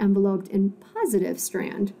onto our enveloped and positive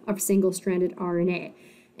strand of single-stranded RNA.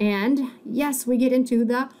 And yes, we get into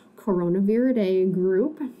the Coronaviridae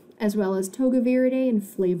group, as well as Togaviridae and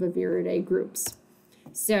Flaviviridae groups.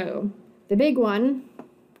 So the big one,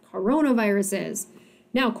 coronaviruses.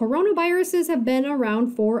 Now, coronaviruses have been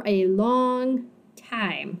around for a long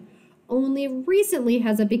time. Only recently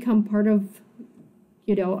has it become part of,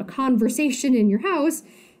 a conversation in your house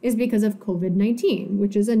is because of COVID-19,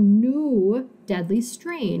 which is a new deadly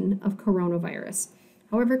strain of coronavirus.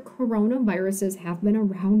 However, coronaviruses have been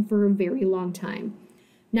around for a very long time.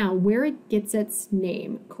 Now, where it gets its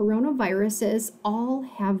name, coronaviruses all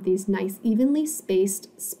have these nice evenly spaced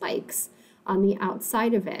spikes on the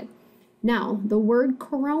outside of it. Now, the word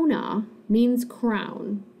corona means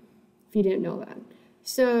crown, if you didn't know that.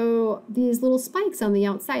 So these little spikes on the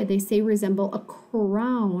outside, they say resemble a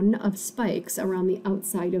crown of spikes around the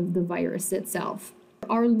outside of the virus itself.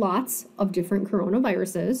 There are lots of different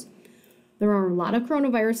coronaviruses. There are a lot of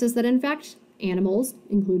coronaviruses that infect animals,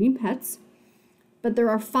 including pets. But there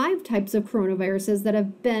are 5 types of coronaviruses that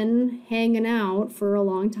have been hanging out for a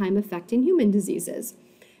long time affecting human diseases.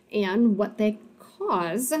 And what they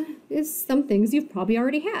cause is some things you've probably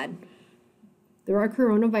already had. There are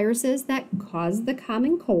coronaviruses that cause the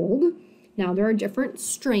common cold. Now, there are different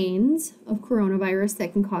strains of coronavirus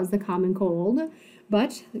that can cause the common cold,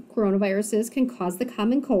 but coronaviruses can cause the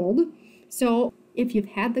common cold. So if you've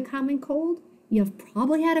had the common cold, you've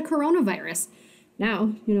probably had a coronavirus.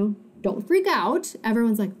 Now, don't freak out.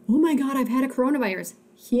 Everyone's like, oh my God, I've had a coronavirus.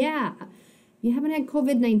 Yeah, you haven't had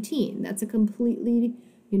COVID-19. That's a completely,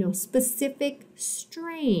 specific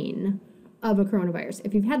strain of a coronavirus.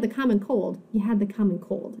 If you've had the common cold, you had the common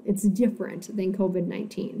cold. It's different than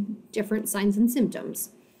COVID-19, different signs and symptoms.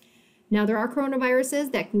 Now, there are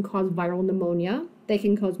coronaviruses that can cause viral pneumonia. They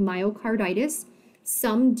can cause myocarditis.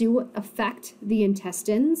 Some do affect the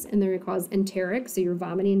intestines, and they're going to cause enteric, so you're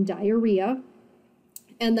vomiting and diarrhea.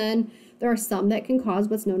 And then there are some that can cause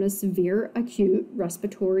what's known as severe acute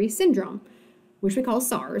respiratory syndrome, which we call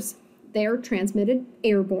SARS. They are transmitted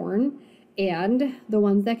airborne, and the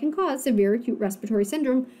ones that can cause severe acute respiratory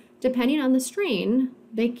syndrome, depending on the strain,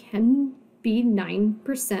 they can be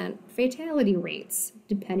 9% fatality rates,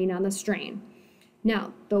 depending on the strain.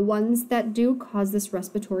 Now, the ones that do cause this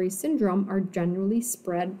respiratory syndrome are generally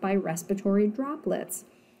spread by respiratory droplets.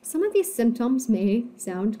 Some of these symptoms may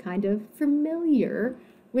sound kind of familiar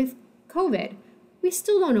with COVID. We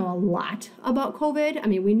still don't know a lot about COVID. I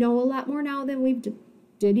mean, we know a lot more now than we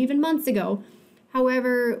did even months ago.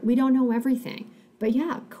 However, we don't know everything. But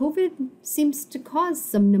yeah, COVID seems to cause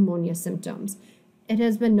some pneumonia symptoms. It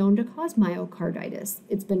has been known to cause myocarditis.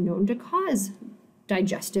 It's been known to cause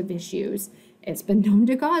digestive issues. It's been known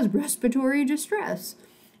to cause respiratory distress.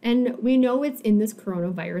 And we know it's in this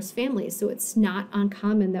coronavirus family, so it's not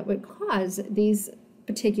uncommon that would cause these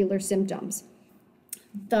particular symptoms.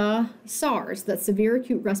 The SARS, the severe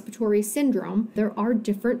acute respiratory syndrome, there are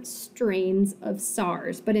different strains of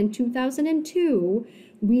SARS, but in 2002,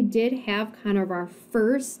 we did have kind of our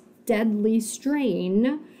first deadly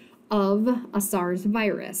strain of a SARS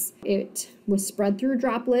virus. It was spread through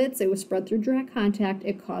droplets, it was spread through direct contact,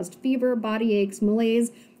 it caused fever, body aches,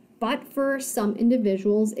 malaise, but for some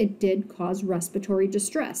individuals, it did cause respiratory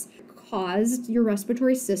distress. It caused your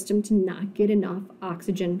respiratory system to not get enough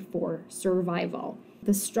oxygen for survival.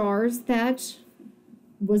 The SARS that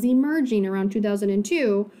was emerging around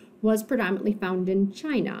 2002 was predominantly found in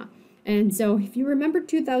China. And so if you remember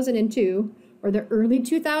 2002 or the early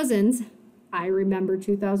 2000s, I remember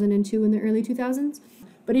 2002 and the early 2000s.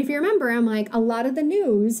 But if you remember, a lot of the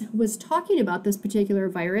news was talking about this particular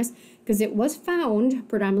virus because it was found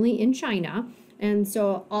predominantly in China. And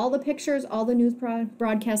so all the pictures, all the news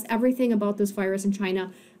broadcasts, everything about this virus in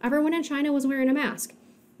China, everyone in China was wearing a mask.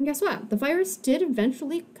 And guess what? The virus did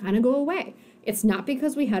eventually kind of go away. It's not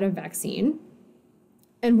because we had a vaccine.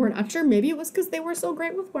 And we're not sure, maybe it was because they were so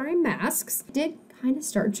great with wearing masks. It did kind of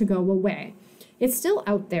start to go away. It's still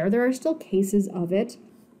out there. There are still cases of it.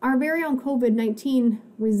 Our very own COVID-19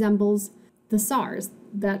 resembles the SARS,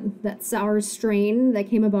 that SARS strain that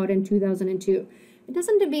came about in 2002. It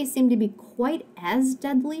doesn't seem to be quite as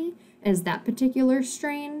deadly as that particular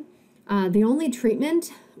strain, The only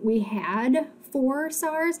treatment we had for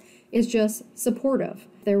SARS is just supportive.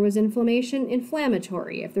 If there was inflammation,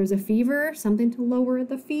 inflammatory. If there's a fever, something to lower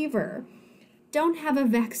the fever. Don't have a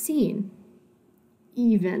vaccine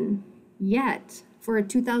even yet for a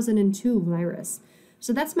 2002 virus.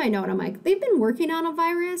 So that's my note. I'm like, they've been working on a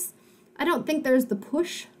virus. I don't think there's the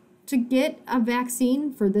push to get a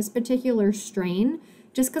vaccine for this particular strain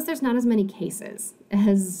just because there's not as many cases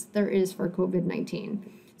as there is for COVID-19.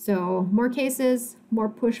 So more cases, more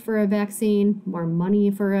push for a vaccine, more money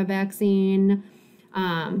for a vaccine,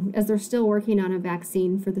 as they're still working on a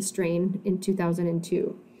vaccine for the strain in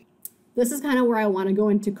 2002. This is kind of where I want to go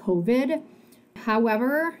into COVID.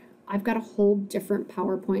 However, I've got a whole different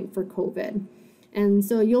PowerPoint for COVID. And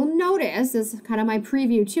so you'll notice, this is kind of my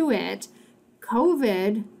preview to it,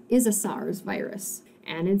 COVID is a SARS virus.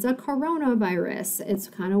 And it's a coronavirus. It's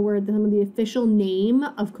kind of where some of the official name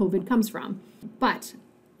of COVID comes from. But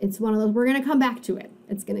it's one of those, we're going to come back to it.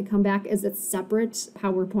 It's going to come back as a separate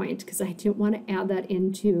PowerPoint because I didn't want to add that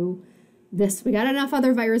into this. We got enough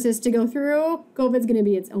other viruses to go through. COVID's going to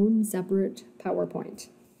be its own separate PowerPoint.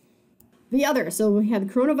 So we had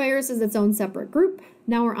the coronavirus as its own separate group.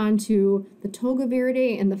 Now we're on to the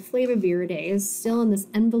togaviridae and the flaviviridae, still in this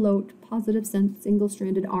enveloped positive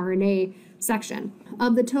single-stranded RNA section.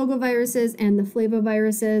 Of the togaviruses and the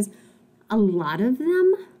flaviviruses, a lot of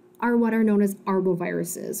them are what are known as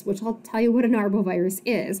arboviruses, which I'll tell you what an arbovirus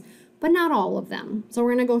is, but not all of them. So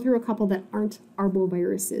we're going to go through a couple that aren't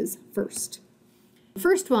arboviruses first. The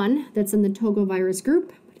first one that's in the togavirus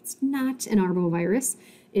group, but it's not an arbovirus,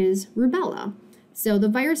 is rubella. So the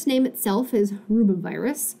virus name itself is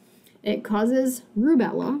rubavirus. It causes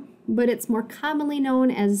rubella, but it's more commonly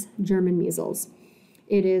known as German measles.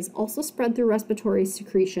 It is also spread through respiratory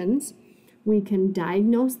secretions. We can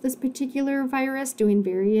diagnose this particular virus doing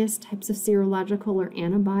various types of serological or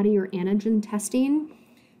antibody or antigen testing.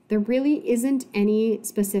 There really isn't any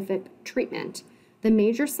specific treatment. The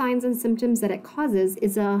major signs and symptoms that it causes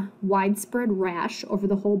is a widespread rash over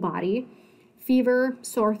the whole body, fever,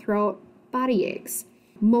 sore throat, body aches.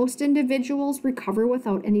 Most individuals recover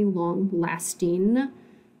without any long-lasting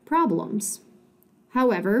problems.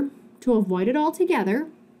 However, to avoid it altogether,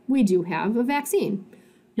 we do have a vaccine.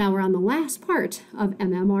 Now we're on the last part of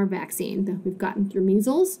MMR vaccine. We've gotten through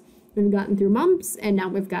measles, we've gotten through mumps, and now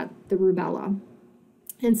we've got the rubella.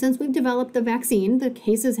 And since we've developed the vaccine, the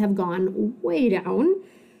cases have gone way down.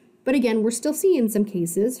 But again, we're still seeing some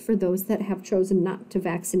cases for those that have chosen not to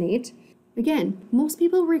vaccinate. Again, most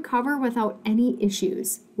people recover without any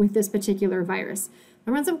issues with this particular virus.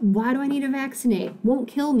 Everyone's like, why do I need to vaccinate? Won't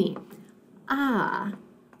kill me.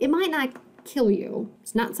 It might not kill you.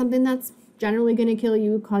 It's not something that's generally going to kill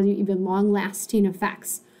you, cause you even long-lasting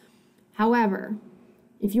effects. However,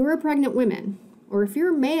 if you're a pregnant woman, or if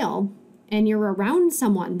you're a male and you're around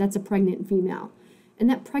someone that's a pregnant female, and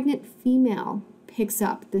that pregnant female picks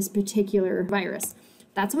up this particular virus,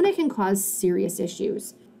 that's when it can cause serious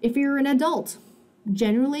issues. If you're an adult,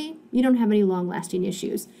 generally, you don't have any long-lasting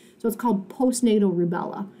issues. So it's called postnatal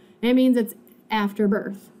rubella. And it means it's after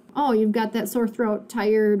birth. Oh, you've got that sore throat,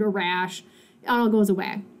 tired, or rash. It all goes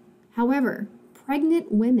away. However,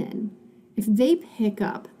 pregnant women, if they pick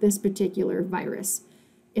up this particular virus,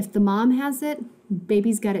 if the mom has it,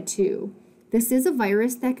 baby's got it too. This is a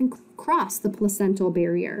virus that can cross the placental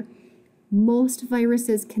barrier. Most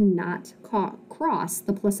viruses cannot cross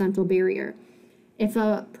the placental barrier. If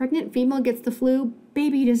a pregnant female gets the flu,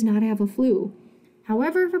 baby does not have a flu.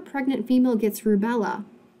 However, if a pregnant female gets rubella,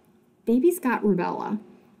 baby's got rubella,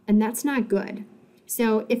 and that's not good.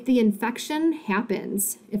 So if the infection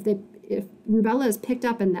happens, if rubella is picked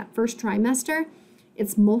up in that first trimester,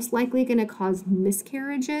 it's most likely going to cause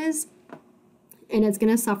miscarriages, and it's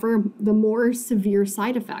going to suffer the more severe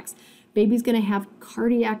side effects. Baby's going to have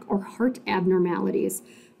cardiac or heart abnormalities.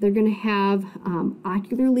 They're going to have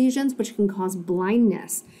ocular lesions, which can cause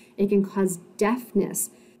blindness. It can cause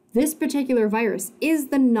deafness. This particular virus is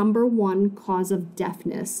the #1 cause of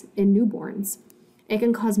deafness in newborns. It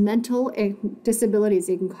can cause mental disabilities.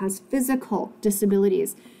 It can cause physical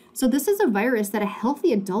disabilities. So this is a virus that a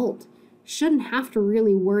healthy adult shouldn't have to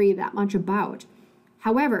really worry that much about.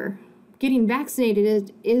 However, getting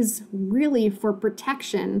vaccinated is really for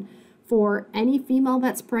protection for any female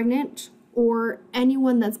that's pregnant or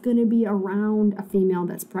anyone that's going to be around a female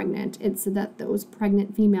that's pregnant. It's so that those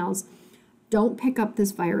pregnant females don't pick up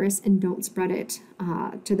this virus and don't spread it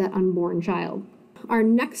to that unborn child. Our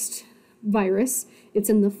next virus, it's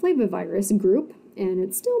in the flavivirus group, and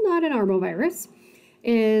it's still not an arbovirus,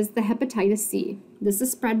 is the hepatitis C. This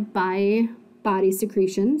is spread by body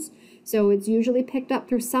secretions. So it's usually picked up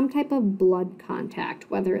through some type of blood contact,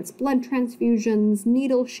 whether it's blood transfusions,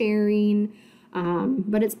 needle sharing,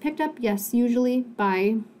 but it's picked up, yes, usually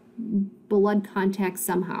by blood contact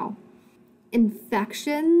somehow.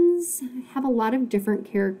 Infections have a lot of different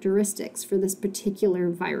characteristics for this particular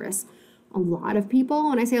virus. A lot of people,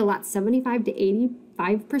 when I say a lot, 75 to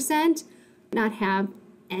 85%, not have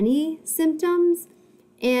any symptoms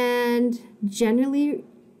and generally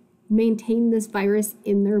maintain this virus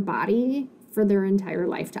in their body for their entire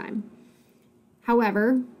lifetime.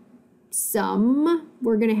 However,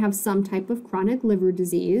 we're going to have some type of chronic liver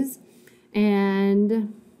disease,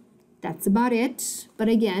 and that's about it. But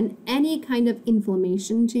again, any kind of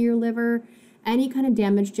inflammation to your liver, any kind of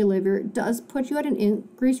damage to your liver does put you at an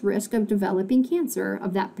increased risk of developing cancer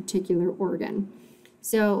of that particular organ.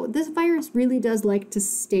 So this virus really does like to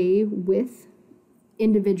stay with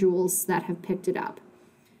individuals that have picked it up.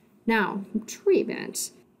 Now,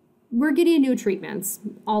 treatment. We're getting new treatments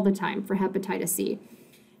all the time for hepatitis C.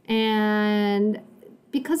 And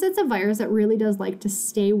because it's a virus that really does like to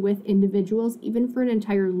stay with individuals, even for an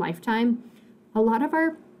entire lifetime, a lot of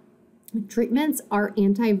our treatments are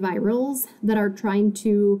antivirals that are trying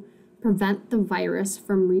to prevent the virus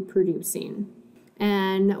from reproducing.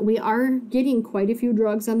 And we are getting quite a few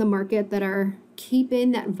drugs on the market that are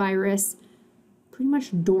keeping that virus pretty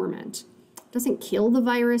much dormant. It doesn't kill the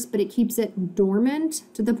virus, but it keeps it dormant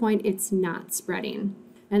to the point it's not spreading.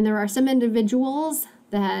 And there are some individuals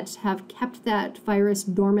that have kept that virus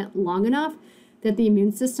dormant long enough that the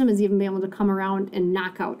immune system is even able to come around and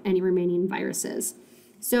knock out any remaining viruses.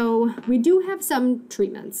 So we do have some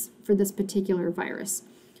treatments for this particular virus.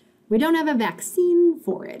 We don't have a vaccine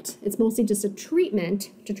for it. It's mostly just a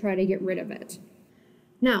treatment to try to get rid of it.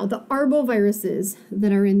 Now, the arboviruses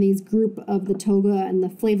that are in these group of the toga and the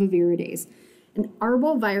flaviviridae. An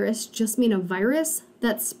arbovirus just means a virus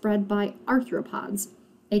that's spread by arthropods,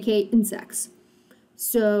 aka insects.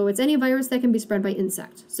 So it's any virus that can be spread by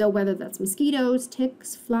insect. So whether that's mosquitoes,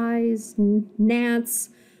 ticks, flies, gnats,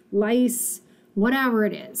 lice, whatever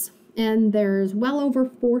it is. And there's well over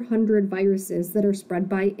 400 viruses that are spread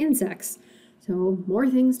by insects. So more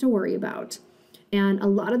things to worry about. And a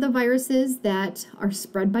lot of the viruses that are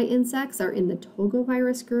spread by insects are in the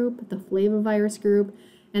togovirus group, the flavivirus group,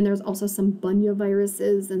 and there's also some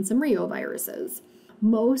bunyaviruses and some rheoviruses.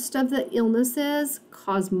 Most of the illnesses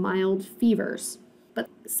cause mild fevers, but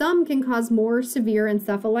some can cause more severe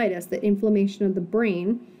encephalitis, the inflammation of the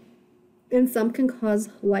brain, and some can cause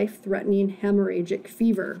life-threatening hemorrhagic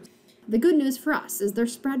fever. The good news for us is they're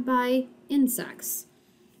spread by insects,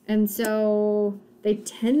 and so they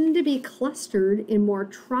tend to be clustered in more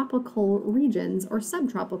tropical regions or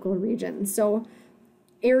subtropical regions, so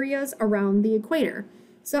areas around the equator.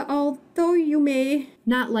 So although you may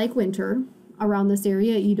not like winter around this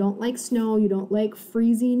area, you don't like snow, you don't like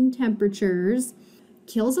freezing temperatures,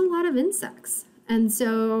 kills a lot of insects. And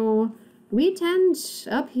so we tend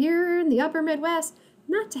up here in the upper Midwest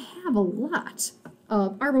not to have a lot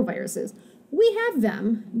of arboviruses. We have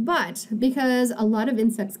them, but because a lot of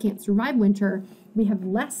insects can't survive winter, we have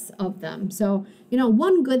less of them. So,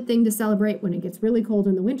 one good thing to celebrate when it gets really cold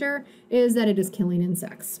in the winter is that it is killing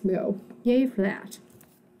insects. So, yay for that.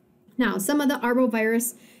 Now, some of the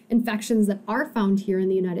arbovirus infections that are found here in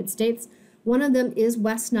the United States, one of them is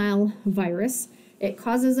West Nile virus. It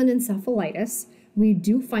causes an encephalitis. We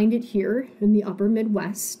do find it here in the upper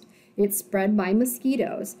Midwest. It's spread by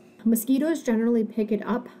mosquitoes. Mosquitoes generally pick it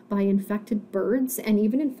up by infected birds and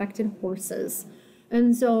even infected horses.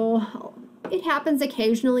 And so it happens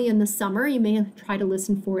occasionally in the summer. You may try to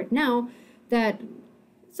listen for it now, that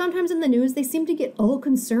sometimes in the news they seem to get all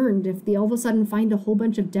concerned if they all of a sudden find a whole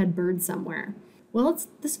bunch of dead birds somewhere. Well,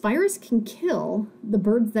 this virus can kill the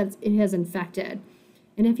birds that it has infected.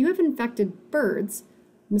 And if you have infected birds,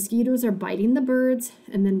 mosquitoes are biting the birds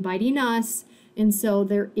and then biting us. And so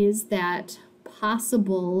there is that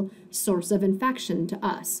possible source of infection to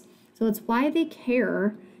us. So that's why they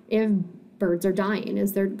care if birds are dying,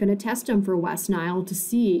 is they're going to test them for West Nile to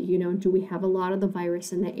see, do we have a lot of the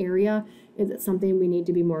virus in the area? Is it something we need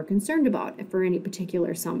to be more concerned about for any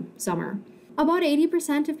particular summer? About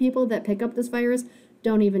 80% of people that pick up this virus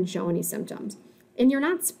don't even show any symptoms. And you're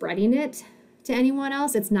not spreading it to anyone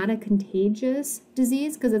else. It's not a contagious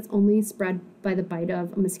disease because it's only spread by the bite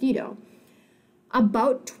of a mosquito.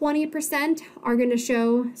 About 20% are going to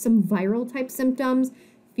show some viral type symptoms,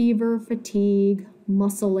 fever, fatigue,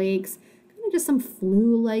 muscle aches, kind of just some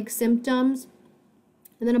flu-like symptoms.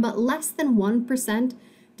 And then about less than 1%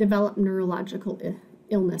 develop neurological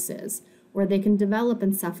illnesses, where they can develop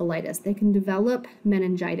encephalitis, they can develop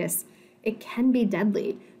meningitis. It can be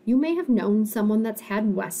deadly. you may have known someone that's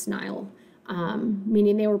had West Nile,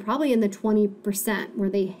 meaning they were probably in the 20% where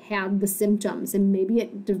they had the symptoms, and maybe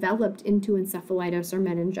it developed into encephalitis or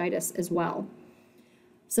meningitis as well.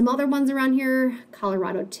 Some other ones around here: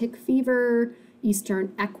 Colorado tick fever,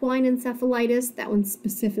 Eastern equine encephalitis, that one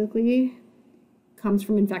specifically comes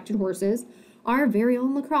from infected horses, our very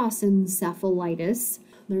own La Crosse encephalitis.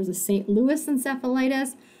 There's a St. Louis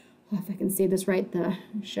encephalitis, if I can say this right, the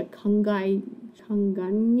chikungunya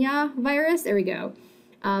virus, there we go.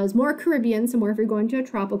 It's more Caribbean, so more if you're going to a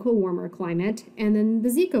tropical, warmer climate. And then the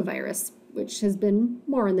Zika virus, which has been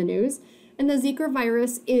more in the news. And the Zika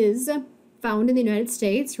virus is found in the United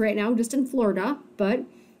States right now, just in Florida, but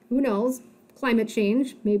who knows? Climate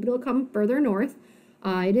change, maybe it'll come further north.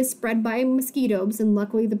 It is spread by mosquitoes, and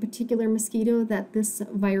luckily the particular mosquito that this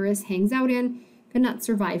virus hangs out in cannot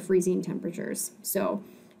survive freezing temperatures. So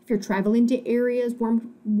if you're traveling to areas,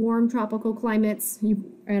 warm tropical climates, you're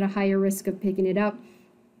at a higher risk of picking it up.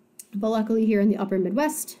 But luckily here in the upper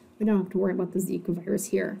Midwest, we don't have to worry about the Zika virus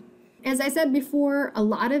here. As I said before, a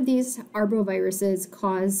lot of these arboviruses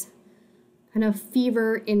cause kind of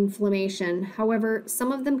fever inflammation. However,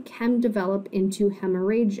 some of them can develop into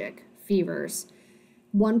hemorrhagic fevers.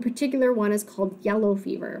 One particular one is called yellow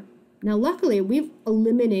fever. Now, luckily, we've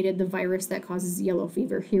eliminated the virus that causes yellow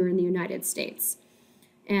fever here in the United States.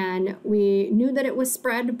 And we knew that it was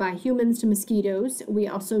spread by humans to mosquitoes. We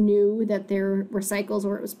also knew that there were cycles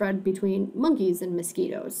where it was spread between monkeys and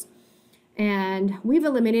mosquitoes. And we've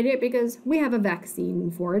eliminated it because we have a vaccine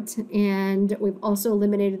for it. And we've also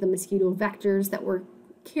eliminated the mosquito vectors that were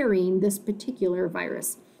carrying this particular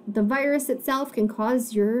virus. The virus itself can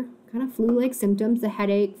cause your kind of flu-like symptoms, a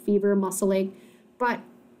headache, fever, muscle ache, but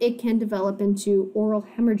it can develop into oral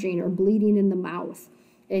hemorrhaging or bleeding in the mouth.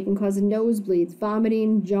 It can cause nosebleeds,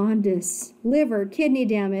 vomiting, jaundice, liver, kidney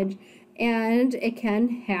damage, and it can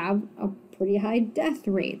have a pretty high death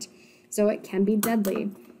rate. So it can be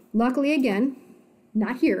deadly. Luckily, again,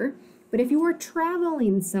 not here, but if you were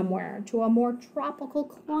traveling somewhere to a more tropical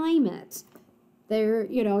climate, there,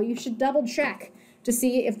 you should double check to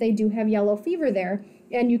see if they do have yellow fever there,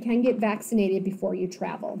 and you can get vaccinated before you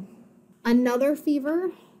travel. Another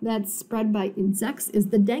fever that's spread by insects is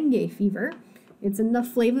the dengue fever. It's in the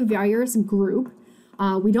flavivirus group.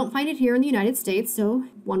 We don't find it here in the United States, so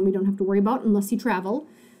one we don't have to worry about unless you travel.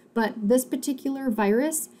 But this particular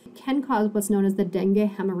virus can cause what's known as the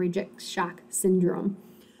dengue hemorrhagic shock syndrome.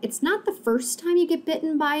 It's not the first time you get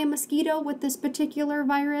bitten by a mosquito with this particular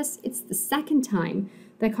virus. It's the second time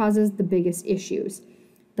that causes the biggest issues.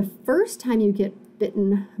 The first time you get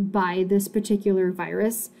bitten by this particular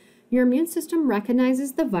virus, your immune system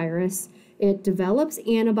recognizes the virus, it develops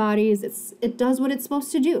antibodies, it does what it's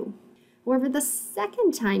supposed to do. However, the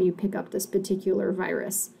second time you pick up this particular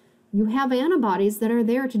virus, you have antibodies that are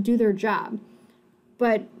there to do their job.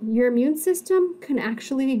 But your immune system can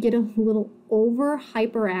actually get a little over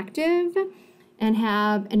hyperactive and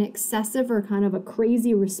have an excessive or kind of a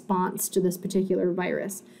crazy response to this particular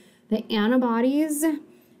virus. The antibodies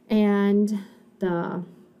and the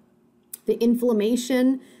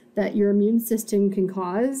inflammation that your immune system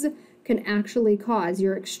can actually cause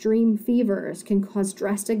your extreme fevers, can cause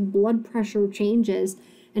drastic blood pressure changes,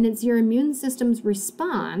 and it's your immune system's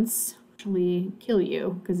response actually kill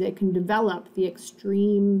you because it can develop the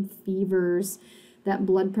extreme fevers, that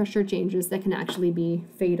blood pressure changes that can actually be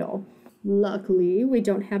fatal. Luckily, we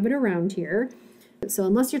don't have it around here. So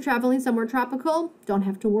unless you're traveling somewhere tropical, don't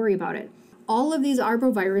have to worry about it. All of these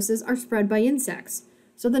arboviruses are spread by insects.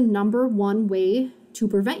 So the number one way to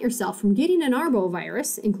prevent yourself from getting an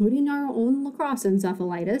arbovirus, including our own La Crosse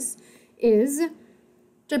encephalitis, is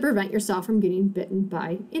to prevent yourself from getting bitten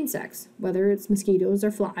by insects, whether it's mosquitoes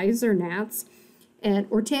or flies or gnats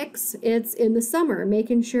or ticks. It's in the summer,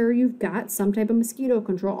 making sure you've got some type of mosquito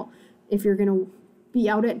control. If you're going to be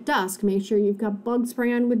out at dusk, make sure you've got bug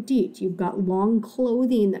spray on with DEET. You've got long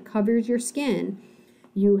clothing that covers your skin.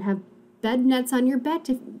 You have bed nets on your beds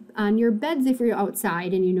if you're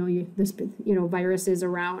outside and this virus is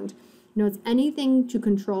around. It's anything to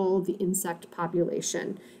control the insect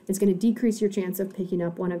population. It's going to decrease your chance of picking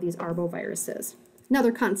up one of these arboviruses.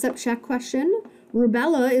 Another concept check question.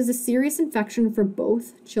 Rubella is a serious infection for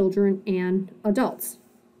both children and adults.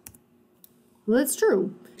 Well, that's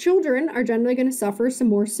true. Children are generally going to suffer some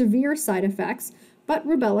more severe side effects, but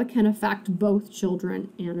rubella can affect both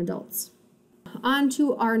children and adults. On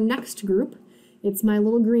to our next group. It's my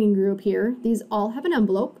little green group here. These all have an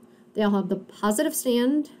envelope. They all have the positive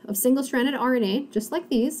strand of single-stranded RNA, just like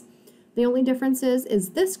these. The only difference is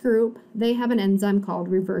this group, they have an enzyme called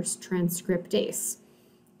reverse transcriptase.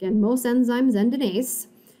 Again, most enzymes end in ase,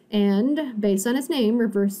 And based on its name,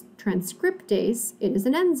 reverse transcriptase, it is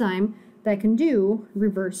an enzyme that can do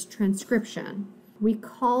reverse transcription. We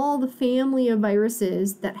call the family of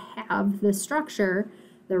viruses that have this structure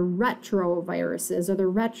the retroviruses, or the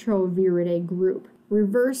Retroviridae group.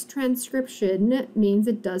 Reverse transcription means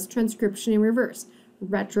it does transcription in reverse.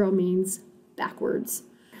 Retro means backwards.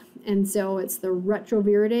 And so it's the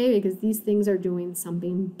Retroviridae because these things are doing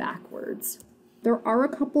something backwards. There are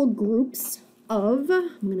a couple groups I'm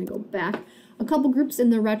going to go back, a couple groups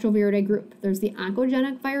in the Retroviridae group. There's the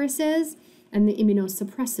oncogenic viruses and the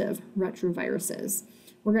immunosuppressive retroviruses.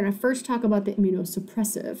 We're going to first talk about the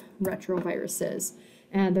immunosuppressive retroviruses.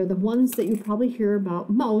 And they're the ones that you probably hear about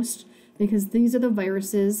most because these are the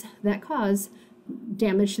viruses that cause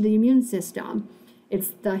damage to the immune system. It's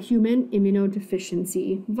the human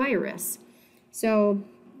immunodeficiency virus. So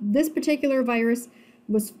this particular virus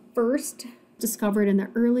was first discovered in the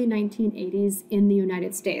early 1980s in the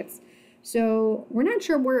United States. So we're not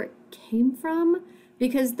sure where it came from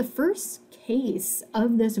because the first case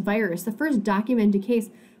of this virus, the first documented case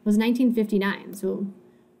was 1959. So,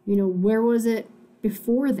 where was it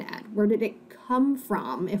before that? Where did it come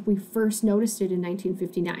from if we first noticed it in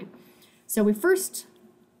 1959? So we first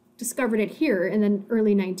discovered it here in the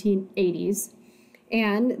early 1980s,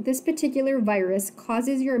 and this particular virus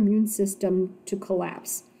causes your immune system to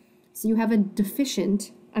collapse. So you have a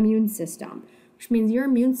deficient immune system, which means your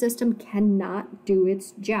immune system cannot do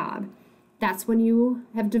its job. That's when you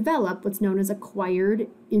have developed what's known as acquired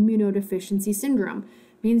immunodeficiency syndrome.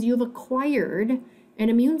 It means you've acquired an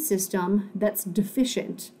immune system that's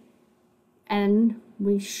deficient. And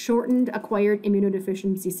we shortened acquired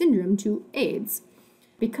immunodeficiency syndrome to AIDS.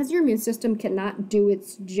 Because your immune system cannot do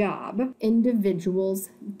its job, individuals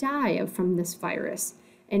die from this virus.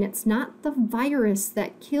 And it's not the virus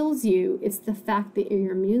that kills you, it's the fact that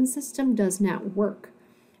your immune system does not work.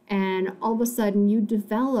 And all of a sudden you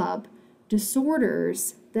develop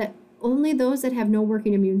disorders that only those that have no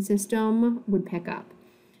working immune system would pick up.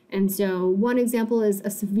 And so one example is a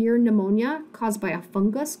severe pneumonia caused by a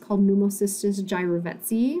fungus called Pneumocystis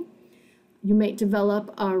jirovecii. You might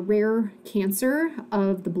develop a rare cancer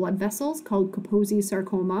of the blood vessels called Kaposi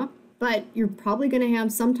sarcoma, but you're probably going to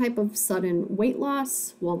have some type of sudden weight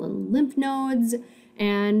loss, swollen lymph nodes,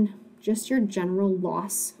 and just your general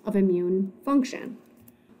loss of immune function.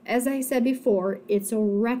 As I said before, it's a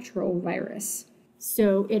retrovirus.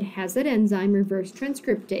 So it has that enzyme reverse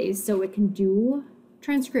transcriptase, so it can do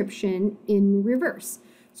transcription in reverse.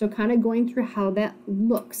 So kind of going through how that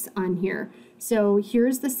looks on here. So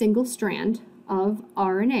here's the single strand of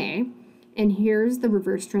RNA, and here's the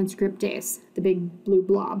reverse transcriptase, the big blue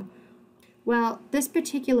blob. Well, this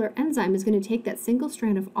particular enzyme is going to take that single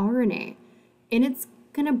strand of RNA, and it's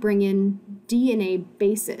going to bring in DNA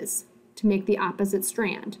bases to make the opposite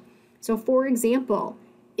strand. So for example,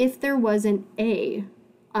 if there was an A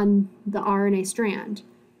on the RNA strand,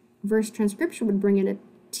 reverse transcription would bring in a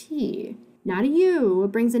T, not a U.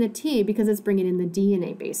 It brings in a T because it's bringing in the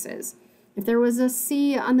DNA bases. If there was a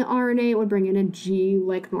C on the RNA, it would bring in a G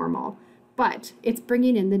like normal, but it's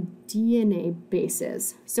bringing in the DNA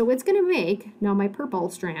bases. So it's going to make, now my purple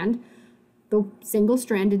strand, the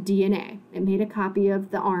single-stranded DNA. It made a copy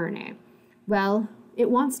of the RNA. Well, it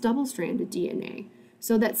wants double-stranded DNA.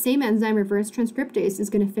 So that same enzyme, reverse transcriptase, is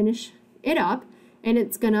going to finish it up, and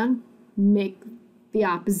it's going to make the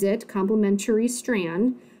opposite complementary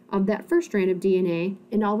strand of that first strand of DNA,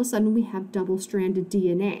 and all of a sudden we have double-stranded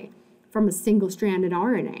DNA from a single-stranded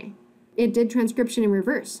RNA. It did transcription in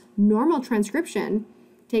reverse. Normal transcription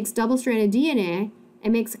takes double-stranded DNA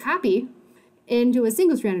and makes a copy into a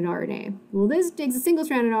single-stranded RNA. Well, this takes a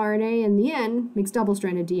single-stranded RNA and in the end makes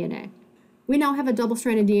double-stranded DNA. We now have a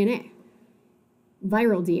double-stranded DNA,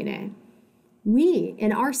 viral DNA. We,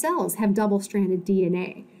 in our cells, have double-stranded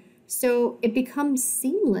DNA. So it becomes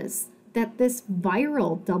seamless that this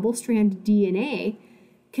viral double-stranded DNA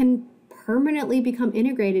can permanently become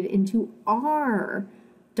integrated into our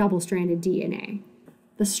double-stranded DNA.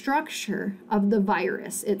 The structure of the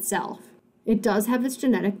virus itself, it does have its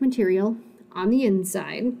genetic material on the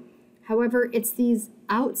inside. However, it's these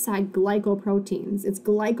outside glycoproteins. It's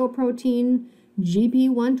glycoprotein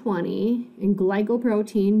GP120 and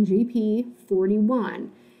glycoprotein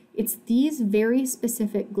GP41. It's these very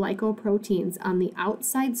specific glycoproteins on the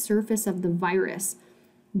outside surface of the virus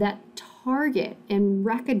that target and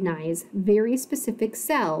recognize very specific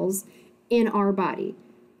cells in our body.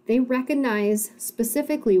 They recognize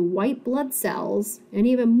specifically white blood cells and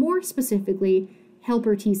even more specifically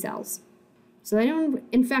helper T cells. So they don't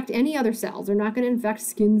infect any other cells. They're not going to infect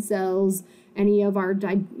skin cells, any of our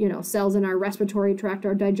cells in our respiratory tract,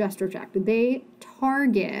 our digestive tract. They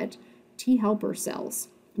target T helper cells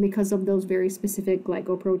because of those very specific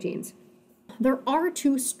glycoproteins. There are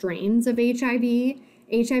two strains of HIV,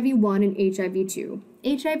 HIV-1 and HIV-2.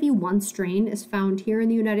 HIV-1 strain is found here in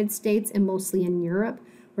the United States and mostly in Europe,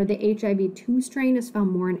 where the HIV-2 strain is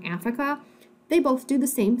found more in Africa. They both do the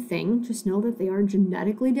same thing, just know that they are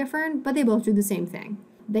genetically different, but they both do the same thing.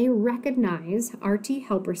 They recognize our T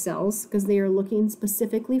helper cells because they are looking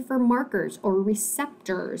specifically for markers or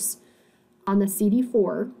receptors on the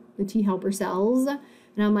CD4, the T helper cells,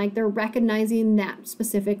 and I'm like, they're recognizing that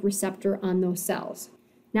specific receptor on those cells.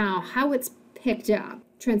 Now, how it's picked up.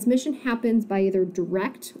 Transmission happens by either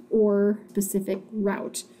direct or specific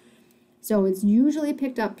route. So it's usually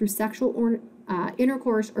picked up through sexual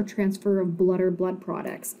intercourse or transfer of blood or blood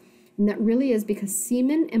products. And that really is because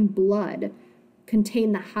semen and blood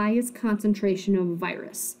contain the highest concentration of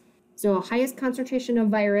virus. So highest concentration of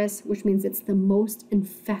virus, which means it's the most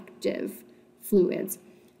infective fluids.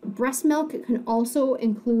 Breast milk can also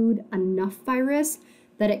include enough virus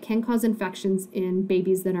that it can cause infections in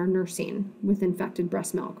babies that are nursing with infected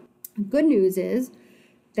breast milk. Good news is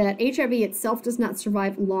that HIV itself does not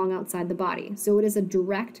survive long outside the body, so it is a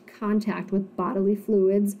direct contact with bodily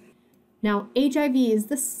fluids. Now, HIV is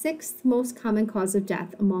the 6th most common cause of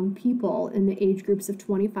death among people in the age groups of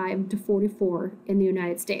 25 to 44 in the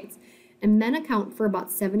United States, and men account for about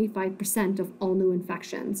 75% of all new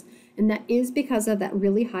infections, and that is because of that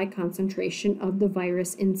really high concentration of the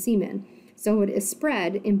virus in semen. So it is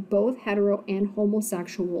spread in both hetero and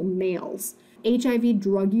homosexual males. HIV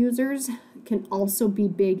drug users can also be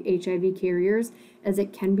big HIV carriers, as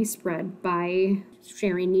it can be spread by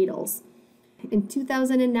sharing needles. In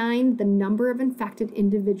 2009, the number of infected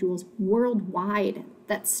individuals worldwide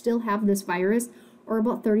that still have this virus are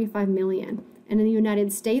about 35 million. And in the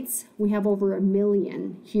United States, we have over 1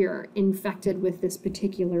 million here infected with this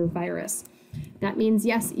particular virus. That means,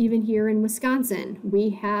 yes, even here in Wisconsin, we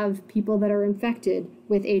have people that are infected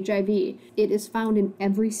with HIV. It is found in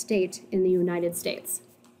every state in the United States.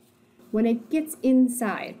 When it gets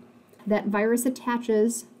inside, that virus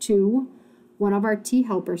attaches to one of our T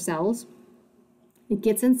helper cells. It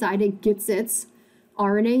gets inside, it gets its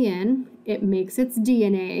RNA in, it makes its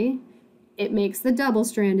DNA, it makes the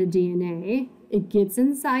double-stranded DNA, it gets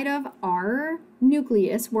inside of our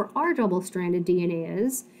nucleus where our double-stranded DNA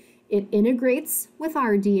is, it integrates with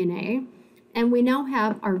our DNA, and we now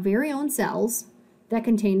have our very own cells that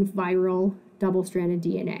contain viral double-stranded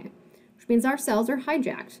DNA, which means our cells are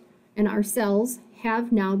hijacked, and our cells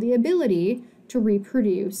have now the ability to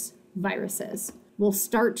reproduce viruses. We'll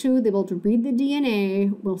start to be able to read the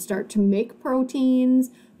DNA, we'll start to make proteins,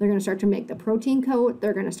 they're going to start to make the protein coat,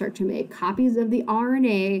 they're going to start to make copies of the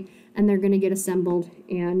RNA, and they're going to get assembled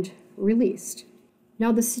and released.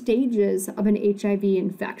 Now, the stages of an HIV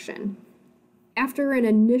infection. After an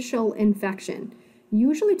initial infection,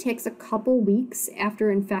 usually takes a couple weeks after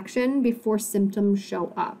infection before symptoms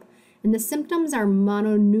show up. And the symptoms are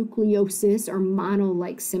mononucleosis or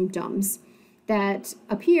mono-like symptoms that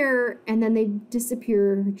appear and then they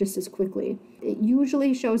disappear just as quickly. It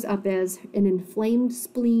usually shows up as an inflamed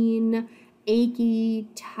spleen, achy,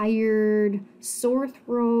 tired, sore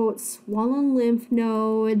throat, swollen lymph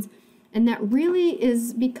nodes, and that really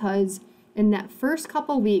is because in that first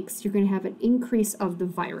couple weeks, you're going to have an increase of the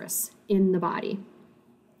virus in the body,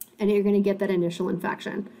 and you're going to get that initial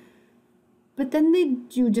infection. But then they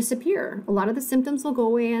do disappear. A lot of the symptoms will go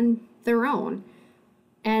away on their own,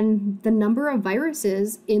 and the number of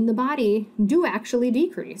viruses in the body do actually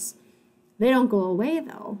decrease. They don't go away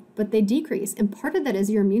though, but they decrease. And part of that is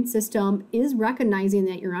your immune system is recognizing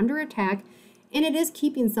that you're under attack, and it is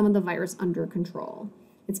keeping some of the virus under control.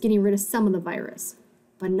 It's getting rid of some of the virus,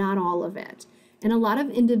 but not all of it. And a lot of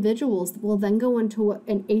individuals will then go into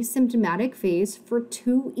an asymptomatic phase for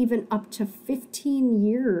 2, even up to 15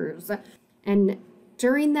 years. And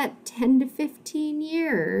during that 10 to 15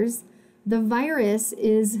 years, the virus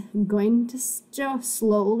is going to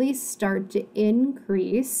slowly start to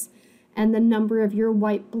increase, and the number of your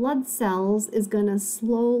white blood cells is going to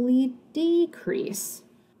slowly decrease.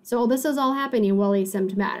 So this is all happening while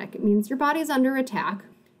asymptomatic. It means your body's under attack.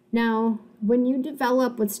 Now, when you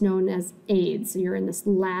develop what's known as AIDS, so you're in this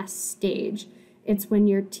last stage, it's when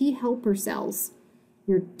your T helper cells,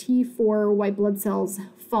 your T4 white blood cells,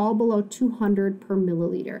 fall below 200 per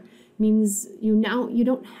milliliter. Means you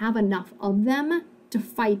don't have enough of them to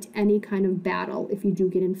fight any kind of battle if you do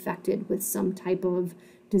get infected with some type of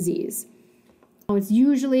disease. It's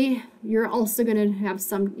usually, you're also going to have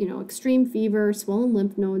some, extreme fever, swollen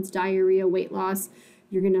lymph nodes, diarrhea, weight loss.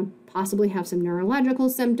 You're going to possibly have some neurological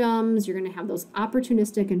symptoms. You're going to have those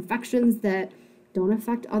opportunistic infections that don't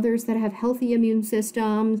affect others that have healthy immune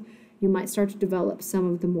systems. You might start to develop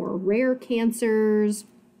some of the more rare cancers.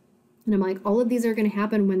 And I'm like, all of these are going to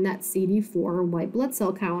happen when that CD4 white blood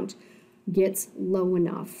cell count gets low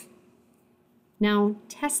enough. Now,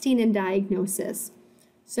 testing and diagnosis.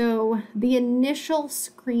 So the initial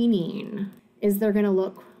screening is they're going to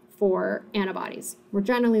look for antibodies. We're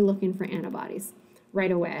generally looking for antibodies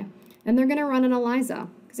right away. And they're going to run an ELISA.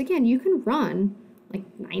 Because again, you can run like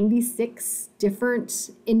 96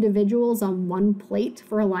 different individuals on one plate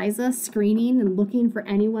for ELISA screening and looking for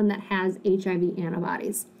anyone that has HIV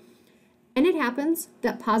antibodies. And it happens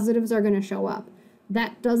that positives are going to show up.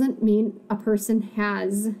 That doesn't mean a person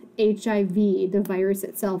has HIV, the virus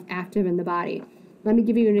itself, active in the body. Let me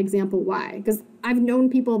give you an example why. Because I've known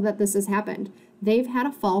people that this has happened. They've had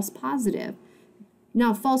a false positive.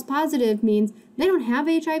 Now, false positive means they don't have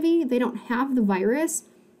HIV, they don't have the virus,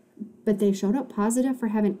 but they showed up positive for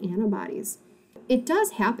having antibodies. It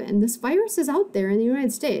does happen. This virus is out there in the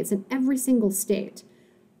United States, in every single state.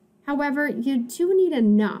 However, you do need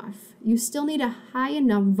enough. You still need a high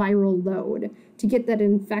enough viral load to get that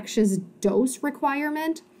infectious dose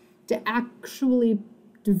requirement to actually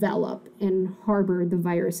develop and harbor the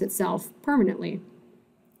virus itself permanently.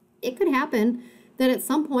 It could happen that at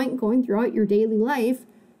some point going throughout your daily life,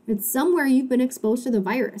 it's somewhere you've been exposed to the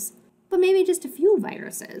virus, but maybe just a few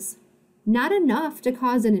viruses. Not enough to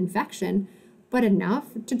cause an infection, but enough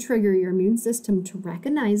to trigger your immune system to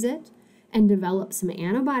recognize it and develop some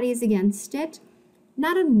antibodies against it.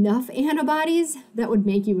 Not enough antibodies that would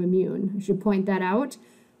make you immune, I should point that out,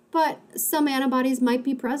 but some antibodies might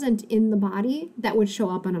be present in the body that would show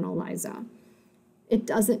up on an ELISA. It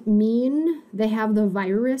doesn't mean they have the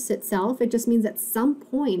virus itself, it just means at some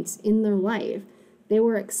point in their life, they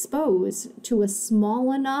were exposed to a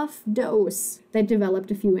small enough dose that developed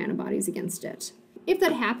a few antibodies against it. If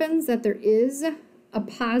that happens, that there is a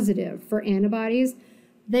positive for antibodies,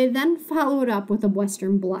 they then follow it up with a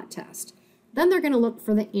Western blot test. Then they're going to look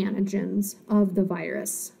for the antigens of the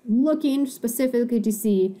virus, looking specifically to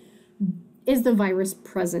see, is the virus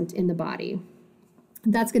present in the body?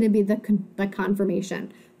 That's going to be the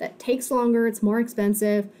confirmation. That takes longer, it's more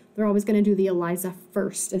expensive. They're always going to do the ELISA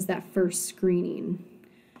first as that first screening.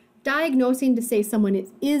 Diagnosing to say someone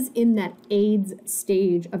is in that AIDS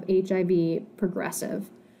stage of HIV progression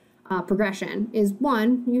is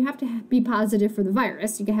one, you have to be positive for the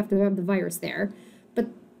virus. You have to have the virus there. But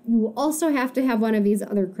you also have to have one of these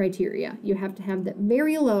other criteria. You have to have that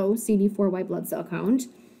very low CD4 white blood cell count.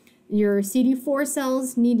 Your CD4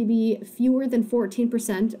 cells need to be fewer than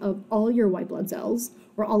 14% of all your white blood cells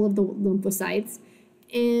or all of the lymphocytes.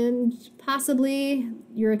 And possibly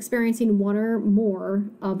you're experiencing one or more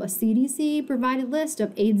of a CDC-provided list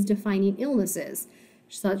of AIDS-defining illnesses,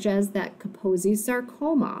 such as that Kaposi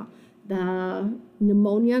sarcoma, the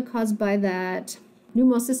pneumonia caused by that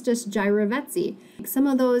pneumocystis jirovecii. Some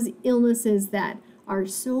of those illnesses that are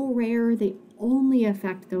so rare, they only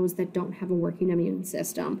affect those that don't have a working immune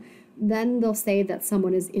system. Then they'll say that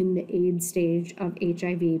someone is in the AIDS stage of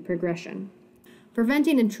HIV progression.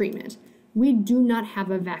 Preventing and treatment. We do not have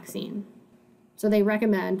a vaccine. So they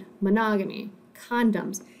recommend monogamy,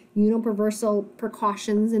 condoms, universal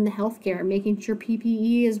precautions in the healthcare, making sure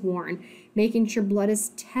PPE is worn, making sure blood is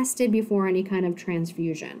tested before any kind of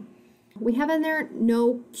transfusion. We have in there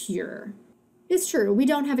no cure. It's true, we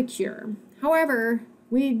don't have a cure. However,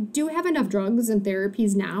 we do have enough drugs and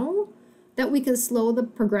therapies now that we can slow the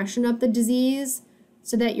progression of the disease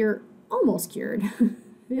so that you're almost cured.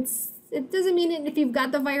 It doesn't mean if you've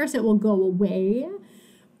got the virus, it will go away,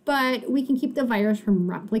 but we can keep the virus from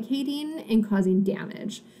replicating and causing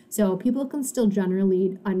damage. So people can still generally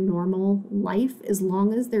lead a normal life as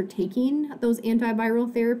long as they're taking those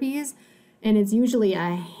antiviral therapies, and it's usually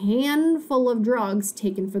a handful of drugs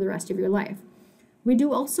taken for the rest of your life. We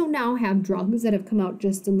do also now have drugs that have come out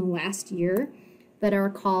just in the last year that are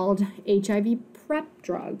called HIV PrEP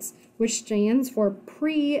drugs, which stands for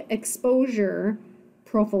pre-exposure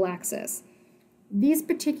prophylaxis. These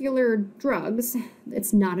particular drugs,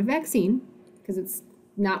 it's not a vaccine because it's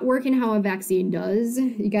not working how a vaccine does.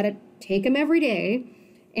 You got to take them every day,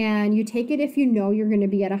 and you take it if you know you're going to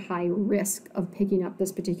be at a high risk of picking up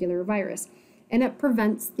this particular virus. And it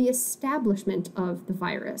prevents the establishment of the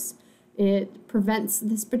virus. It prevents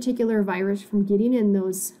this particular virus from getting in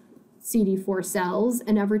those CD4 cells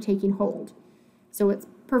and ever taking hold. So it's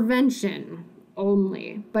prevention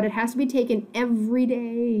only, but it has to be taken every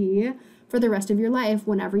day for the rest of your life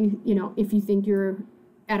whenever if you think you're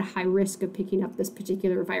at a high risk of picking up this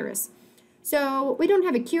particular virus. So we don't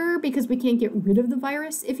have a cure because we can't get rid of the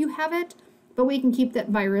virus if you have it, but we can keep that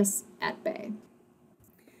virus at bay.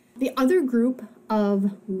 The other group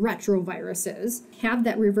of retroviruses have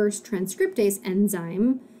that reverse transcriptase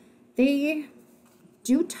enzyme. They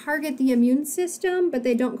do target the immune system, but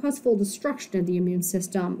they don't cause full destruction of the immune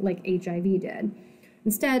system like HIV did.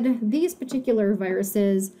 Instead, these particular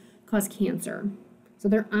viruses cause cancer. So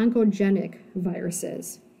they're oncogenic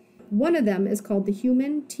viruses. One of them is called the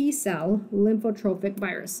human T-cell lymphotrophic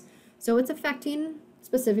virus. So it's affecting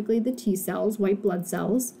specifically the T cells, white blood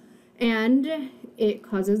cells, and it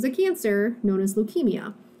causes a cancer known as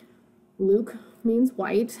leukemia. Leuc means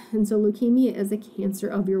white, and so leukemia is a cancer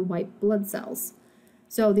of your white blood cells.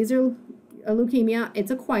 So these are a leukemia, it's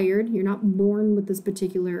acquired. You're not born with this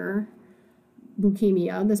particular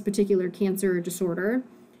leukemia, this particular cancer disorder.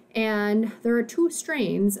 And there are 2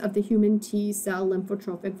 strains of the human T-cell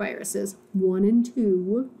lymphotrophic viruses, 1 and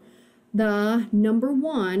 2. The number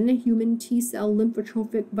 1, human T-cell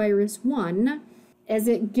lymphotrophic virus 1, as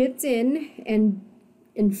it gets in and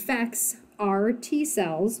infects our T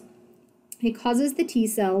cells, it causes the T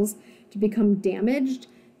cells to become damaged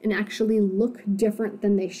and actually look different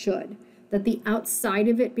than they should. That the outside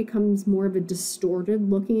of it becomes more of a distorted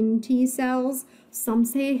looking T cells. Some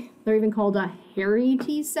say they're even called a hairy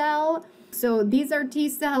T cell. So these are T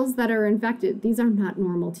cells that are infected. These are not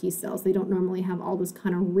normal T cells. They don't normally have all this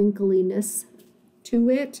kind of wrinkliness to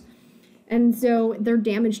it. And so they're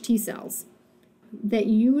damaged T cells that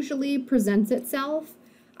usually presents itself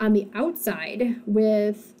on the outside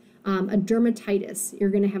with a dermatitis. You're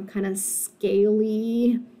going to have kind of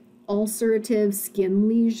scaly, ulcerative skin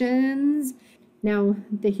lesions. Now,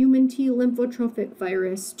 the human T lymphotrophic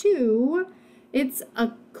virus 2, it's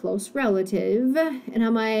a close relative, and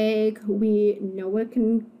I'm like, we know it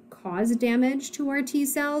can cause damage to our T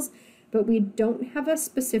cells, but we don't have a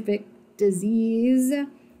specific disease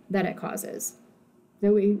that it causes.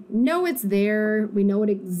 So we know it's there, we know it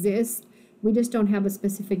exists, we just don't have a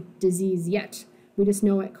specific disease yet. We just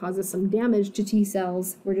know it causes some damage to T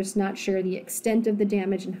cells. We're just not sure the extent of the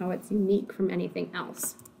damage and how it's unique from anything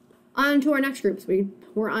else. On to our next groups.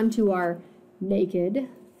 We're on to our naked,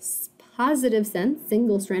 positive sense,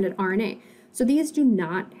 single-stranded RNA. So these do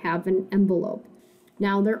not have an envelope.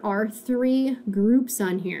 Now there are 3 groups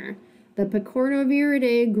on here. The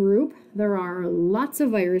Picornaviridae group, there are lots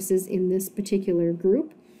of viruses in this particular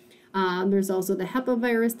group. There's also the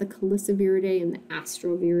Hepavirus, the Cheliciviridae, and the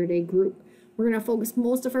Astroviridae group. We're going to focus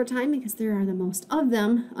most of our time, because there are the most of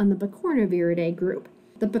them, on the Picornaviridae group.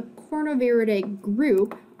 The Picornaviridae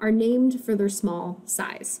group are named for their small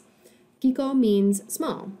size. Pico means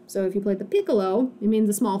small. So if you play the piccolo, it means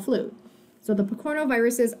a small flute. So the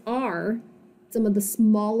picornoviruses are some of the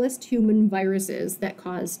smallest human viruses that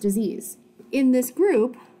cause disease. In this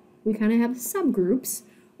group, we kind of have subgroups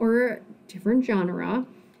or different genera,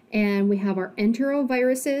 and we have our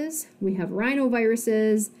enteroviruses, we have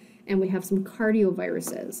rhinoviruses, and we have some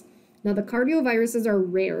cardioviruses. Now the cardioviruses are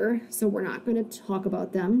rare, so we're not going to talk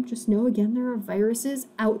about them. Just know, again, there are viruses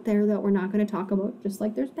out there that we're not going to talk about, just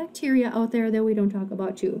like there's bacteria out there that we don't talk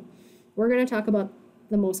about too. We're going to talk about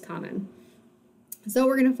the most common. So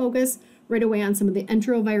we're going to focus right away on some of the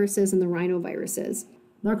enteroviruses and the rhinoviruses.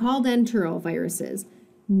 They're called enteroviruses,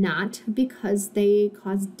 not because they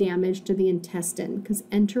cause damage to the intestine, because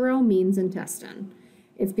entero means intestine.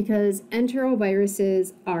 It's because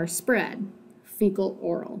enteroviruses are spread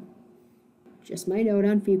fecal-oral. Just my note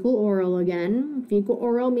on fecal-oral again.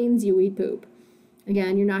 Fecal-oral means you eat poop.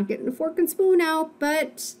 Again, you're not getting a fork and spoon out,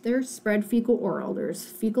 but they're spread fecal-oral. There's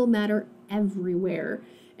fecal matter everywhere.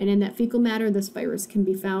 And in that fecal matter, this virus can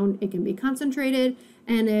be found. It can be concentrated.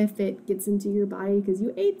 And if it gets into your body because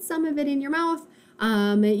you ate some of it in your mouth,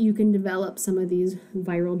 you can develop some of these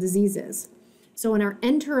viral diseases. So in our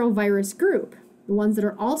enterovirus group, the ones that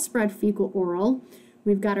are all spread fecal-oral,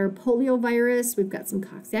 we've got our poliovirus, we've got some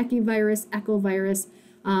Coxsackie virus, echovirus,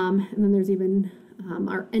 and then there's even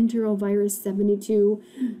our enterovirus 72,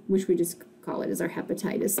 which we just call it as our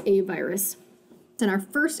hepatitis A virus. And our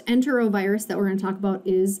first enterovirus that we're going to talk about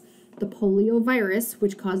is the poliovirus,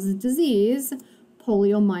 which causes disease,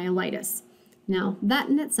 poliomyelitis. Now, that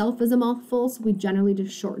in itself is a mouthful, so we generally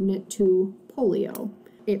just shorten it to polio.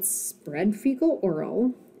 It's spread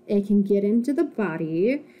fecal-oral. It can get into the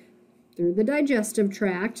body through the digestive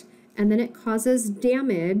tract, and then it causes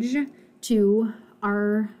damage to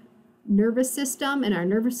our nervous system, and our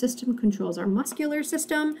nervous system controls our muscular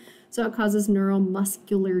system, so it causes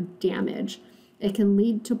neuromuscular damage. It can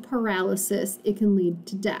lead to paralysis. It can lead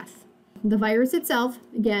to death. The virus itself,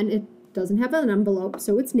 again, it doesn't have an envelope,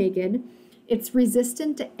 so it's naked. It's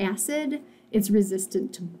resistant to acid. It's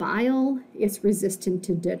resistant to bile. It's resistant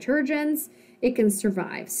to detergents. It can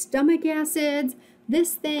survive stomach acids.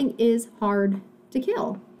 This thing is hard to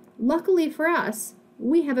kill. Luckily for us,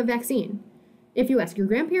 we have a vaccine. If you ask your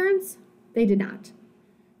grandparents, they did not.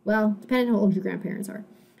 Well, depending on how old your grandparents are.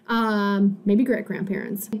 Maybe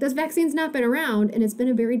great-grandparents. This vaccine's not been around, and it's been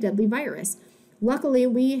a very deadly virus. Luckily,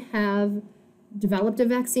 we have developed a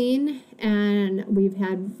vaccine, and we've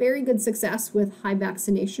had very good success with high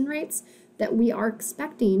vaccination rates that we are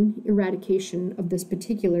expecting eradication of this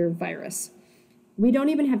particular virus. We don't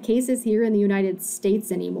even have cases here in the United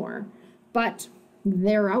States anymore, but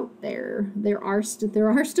they're out there. There are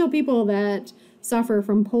still people that suffer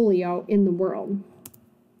from polio in the world.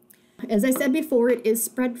 As I said before, it is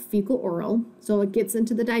spread fecal-oral, so it gets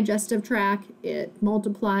into the digestive tract, it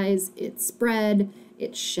multiplies, it's spread,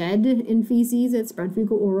 it's shed in feces, it's spread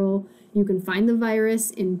fecal-oral. You can find the virus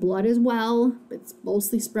in blood as well, but it's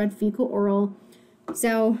mostly spread fecal-oral.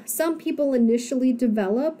 So some people initially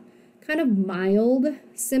develop kind of mild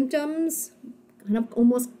symptoms, kind of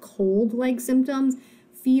almost cold-like symptoms,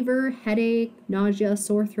 fever, headache, nausea,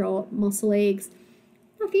 sore throat, muscle aches,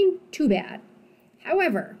 nothing too bad.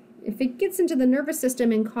 However, if it gets into the nervous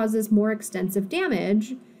system and causes more extensive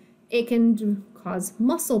damage, it can cause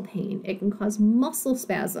muscle pain, it can cause muscle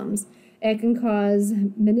spasms, it can cause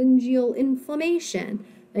meningeal inflammation.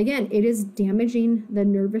 Again, it is damaging the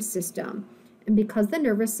nervous system. And because the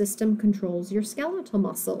nervous system controls your skeletal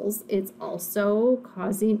muscles, it's also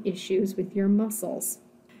causing issues with your muscles.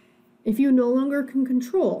 If you no longer can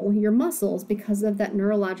control your muscles because of that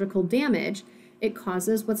neurological damage, it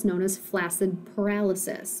causes what's known as flaccid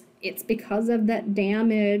paralysis. It's because of that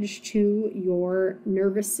damage to your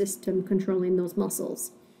nervous system controlling those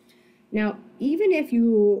muscles. Now, even if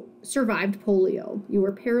you survived polio, you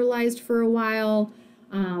were paralyzed for a while,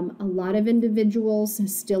 a lot of individuals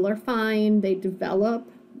still are fine. They develop,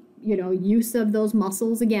 use of those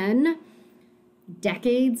muscles again.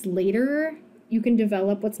 Decades later, you can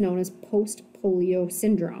develop what's known as post-polio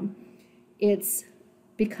syndrome. It's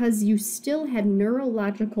because you still had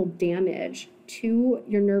neurological damage to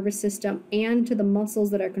your nervous system and to the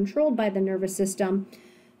muscles that are controlled by the nervous system,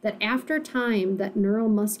 that after time, that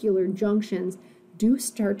neuromuscular junctions do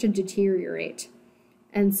start to deteriorate.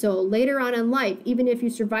 And so later on in life, even if you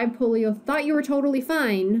survived polio, thought you were totally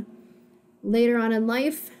fine, later on in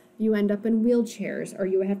life, you end up in wheelchairs or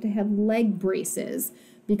you have to have leg braces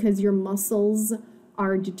because your muscles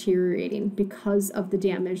are deteriorating because of the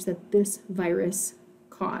damage that this virus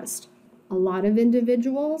caused. A lot of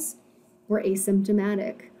individuals were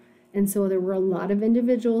asymptomatic. And so there were a lot of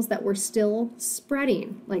individuals that were still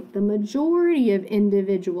spreading, like the majority of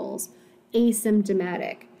individuals,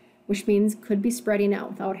 asymptomatic, which means could be spreading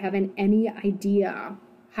out without having any idea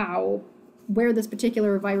where this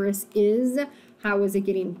particular virus is, how is it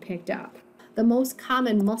getting picked up. The most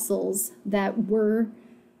common muscles that were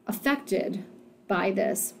affected by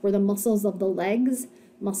this were the muscles of the legs,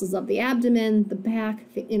 muscles of the abdomen, the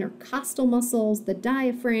back, the intercostal muscles, the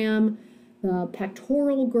diaphragm, the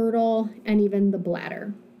pectoral girdle, and even the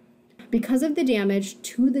bladder. Because of the damage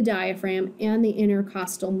to the diaphragm and the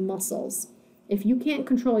intercostal muscles, if you can't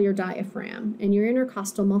control your diaphragm and your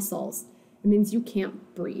intercostal muscles, it means you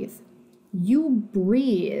can't breathe. You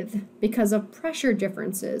breathe because of pressure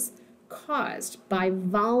differences caused by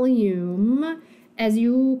volume as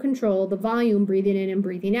you control the volume breathing in and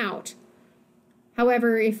breathing out.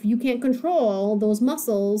 However, if you can't control those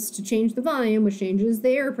muscles to change the volume, which changes the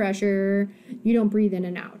air pressure, you don't breathe in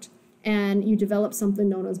and out. And you develop something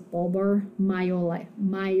known as bulbar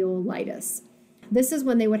myelitis. This is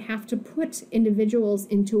when they would have to put individuals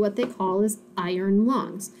into what they call as iron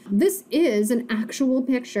lungs. This is an actual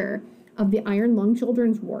picture of the iron lung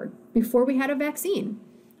children's ward before we had a vaccine.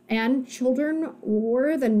 And children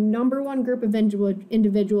were the number one group of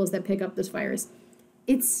individuals that pick up this virus.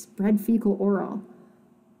 It's spread fecal-oral.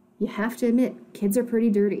 You have to admit, kids are pretty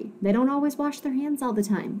dirty. They don't always wash their hands all the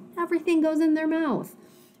time. Everything goes in their mouth.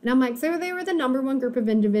 And I'm like, so they were the number one group of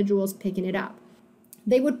individuals picking it up.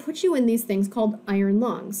 They would put you in these things called iron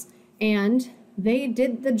lungs, and they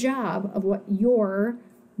did the job of what your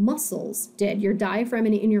muscles did, your diaphragm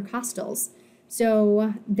and intercostals.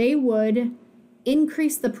 So they would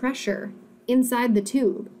increase the pressure inside the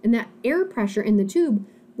tube, and that air pressure in the tube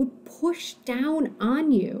would push down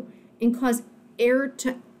on you and cause air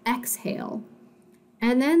to exhale.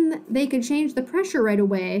 And then they could change the pressure right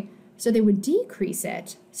away, so they would decrease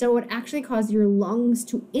it. So it would actually cause your lungs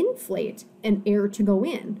to inflate and air to go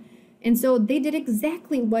in. And so they did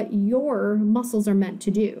exactly what your muscles are meant to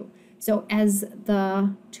do, So as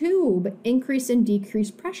the tube increased and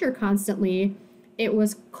decreased pressure constantly, it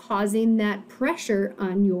was causing that pressure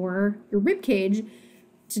on your rib cage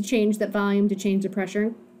to change that volume, to change the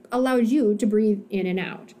pressure, allowed you to breathe in and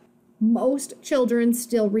out. Most children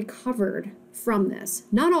still recovered from this.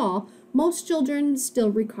 Not all. Most children still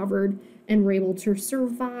recovered and were able to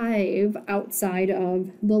survive outside of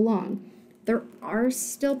the lung. There are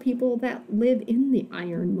still people that live in the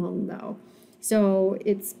iron lung, though. So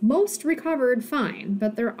it's most recovered fine,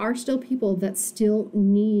 but there are still people that still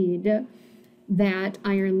need that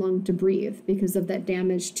iron lung to breathe because of that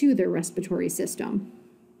damage to their respiratory system.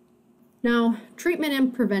 Now, treatment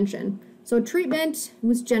and prevention. So treatment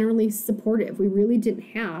was generally supportive. We really didn't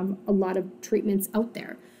have a lot of treatments out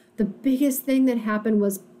there. The biggest thing that happened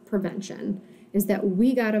was prevention, is that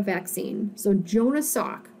we got a vaccine. So Jonas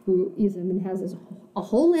Salk, who even has a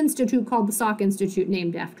whole institute called the Salk Institute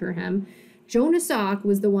named after him, Jonas Salk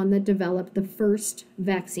was the one that developed the first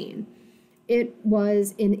vaccine. It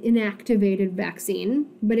was an inactivated vaccine,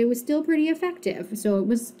 but it was still pretty effective. So it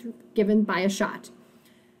was given by a shot.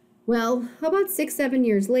 Well, about 6-7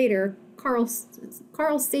 years later, Carl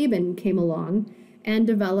Sabin came along and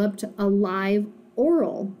developed a live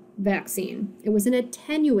oral vaccine. It was an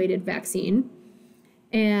attenuated vaccine,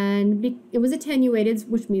 and it was attenuated,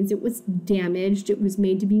 which means it was damaged. It was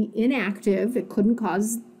made to be inactive. It couldn't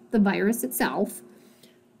cause the virus itself.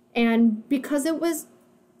 And because it was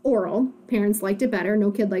oral, parents liked it better.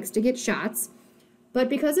 No kid likes to get shots. But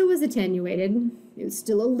because it was attenuated, it was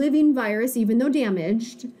still a living virus, even though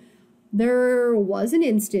damaged. There was an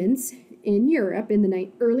instance in Europe in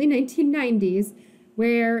the early 1990s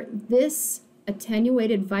where this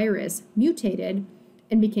attenuated virus mutated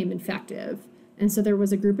and became infective. And so there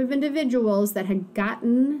was a group of individuals that had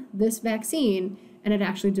gotten this vaccine and had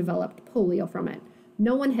actually developed polio from it.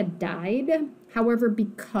 No one had died. However,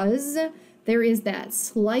 because there is that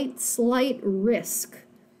slight risk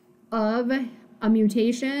of a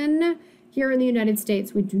mutation, here in the United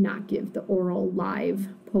States, we do not give the oral live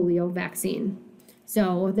polio vaccine.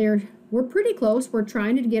 So we're pretty close. We're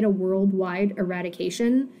trying to get a worldwide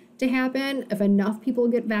eradication to happen. If enough people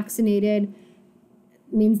get vaccinated,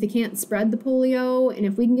 it means they can't spread the polio. And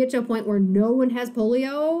if we can get to a point where no one has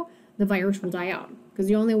polio, the virus will die out. Because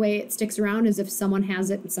the only way it sticks around is if someone has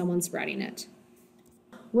it and someone's spreading it.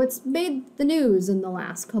 What's made the news in the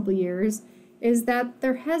last couple years is that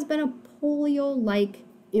there has been a polio-like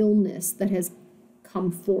illness that has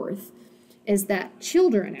come forth. Is that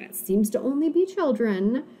children, and it seems to only be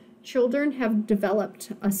children have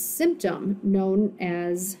developed a symptom known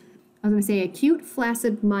as, acute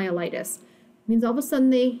flaccid myelitis. It means all of a sudden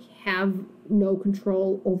they have no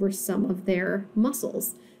control over some of their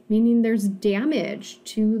muscles, meaning there's damage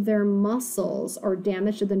to their muscles or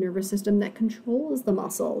damage to the nervous system that controls the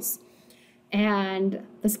muscles. And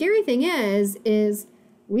the scary thing is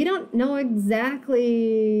we don't know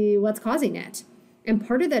exactly what's causing it. And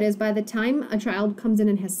part of that is by the time a child comes in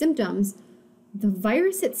and has symptoms, the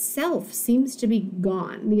virus itself seems to be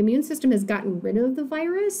gone. The immune system has gotten rid of the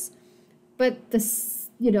virus, but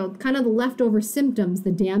kind of the leftover symptoms,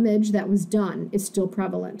 the damage that was done, is still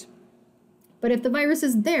prevalent. But if the virus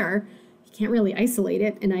is there, you can't really isolate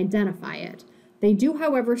it and identify it. They do,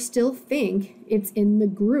 however, still think it's in the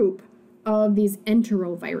group of these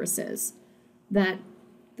enteroviruses, that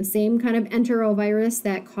the same kind of enterovirus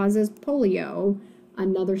that causes polio,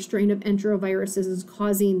 another strain of enteroviruses is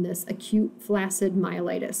causing this acute flaccid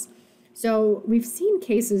myelitis. So we've seen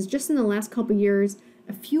cases just in the last couple years,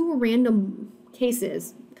 a few random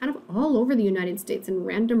cases kind of all over the United States in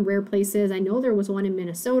random rare places. I know there was one in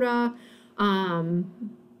Minnesota, and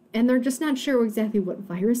they're just not sure exactly what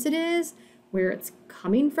virus it is, where it's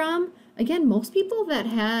coming from. Again, most people that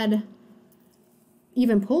had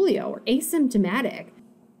even polio or asymptomatic,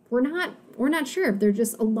 we're not sure if they're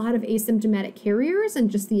just a lot of asymptomatic carriers and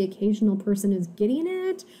just the occasional person is getting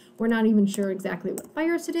it. We're not even sure exactly what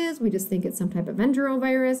virus it is. We just think it's some type of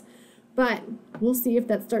enterovirus, but we'll see if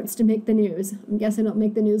that starts to make the news. I'm guessing it'll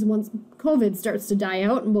make the news once COVID starts to die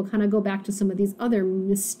out, and we'll kind of go back to some of these other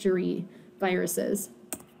mystery viruses.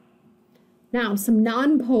 Now, some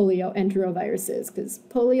non-polio enteroviruses, because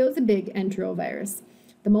polio is a big enterovirus.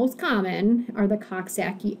 The most common are the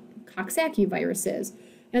Coxsackie viruses.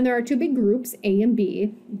 And there are two big groups, A and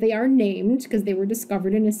B. They are named because they were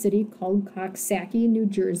discovered in a city called Coxsackie, New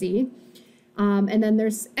Jersey. And then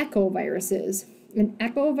there's echoviruses. An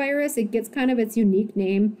echovirus, it gets kind of its unique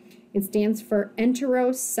name. It stands for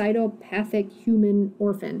enterocytopathic human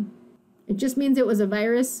orphan. It just means it was a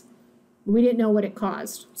virus. We didn't know what it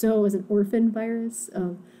caused. So it was an orphan virus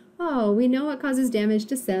of, we know it causes damage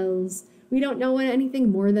to cells. We don't know anything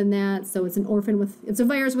more than that, so it's it's a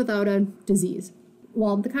virus without a disease.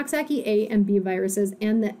 Well, the Coxsackie A and B viruses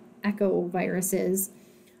and the echo viruses,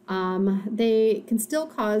 they can still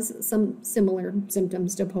cause some similar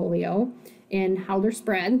symptoms to polio and how they're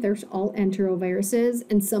spread. There's all enteroviruses,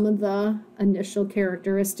 and some of the initial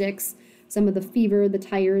characteristics, some of the fever, the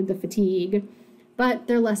tired, the fatigue, but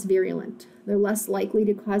they're less virulent. They're less likely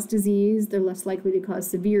to cause disease. They're less likely to cause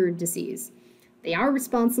severe disease. They are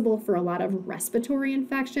responsible for a lot of respiratory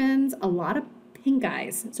infections, a lot of pink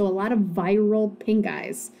eyes, so a lot of viral pink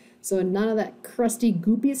eyes. So none of that crusty,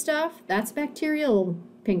 goopy stuff, that's bacterial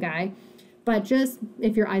pink eye, but just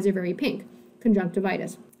if your eyes are very pink,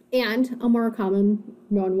 conjunctivitis. And a more common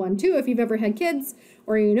known one too, if you've ever had kids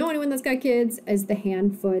or you know anyone that's got kids, is the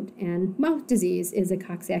hand, foot, and mouth disease is a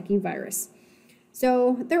Coxsackie virus.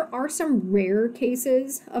 So there are some rare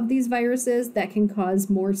cases of these viruses that can cause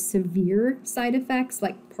more severe side effects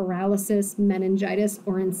like paralysis, meningitis,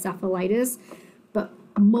 or encephalitis, but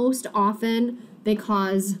most often they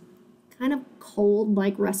cause kind of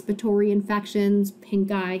cold-like respiratory infections,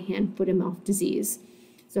 pink eye, hand, foot, and mouth disease.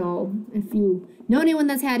 So if you know anyone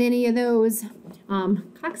that's had any of those,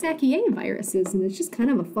 Coxsackie A viruses, and it's just kind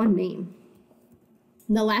of a fun name.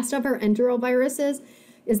 The last of our enteroviruses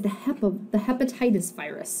is the hepatitis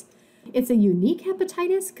virus. It's a unique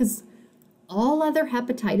hepatitis because all other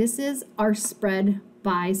hepatitises are spread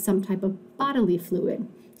by some type of bodily fluid.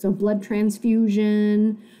 So blood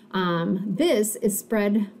transfusion. This is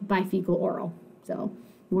spread by fecal oral. So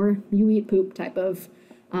more you eat poop type of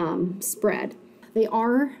spread. They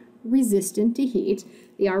are resistant to heat.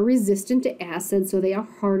 They are resistant to acid, so they are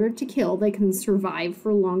harder to kill. They can survive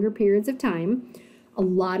for longer periods of time. A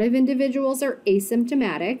lot of individuals are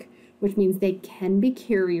asymptomatic, which means they can be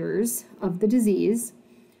carriers of the disease.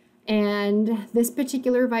 And this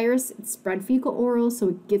particular virus, it's spread fecal oral, so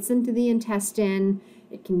it gets into the intestine.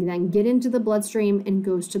 It can then get into the bloodstream and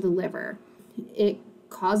goes to the liver. It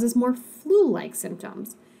causes more flu-like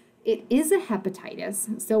symptoms. It is a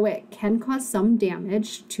hepatitis, so it can cause some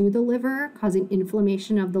damage to the liver, causing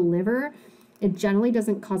inflammation of the liver. It generally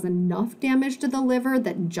doesn't cause enough damage to the liver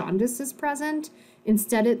that jaundice is present.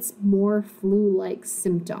 Instead, it's more flu-like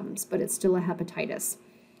symptoms, but it's still a hepatitis.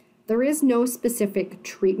 There is no specific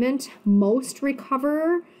treatment. Most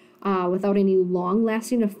recover without any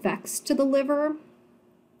long-lasting effects to the liver.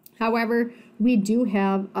 However, we do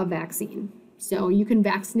have a vaccine, so you can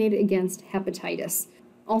vaccinate against hepatitis.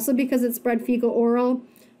 Also, because it's spread fecal oral,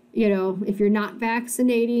 if you're not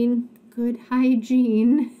vaccinating, good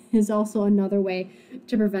hygiene is also another way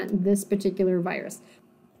to prevent this particular virus.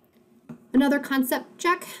 Another concept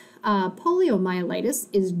check, poliomyelitis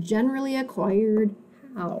is generally acquired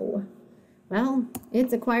how? Well,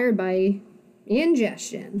 it's acquired by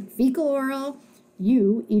ingestion, fecal oral,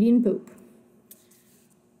 you eating poop.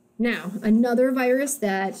 Now, another virus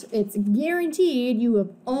that it's guaranteed you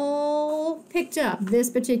have all picked up this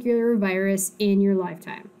particular virus in your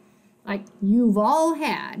lifetime. Like, you've all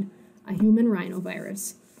had a human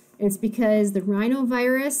rhinovirus. It's because the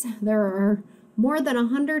rhinovirus, there are more than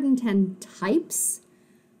 110 types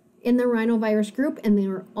in the rhinovirus group, and they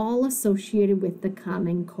are all associated with the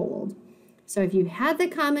common cold. So if you had the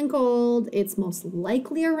common cold, it's most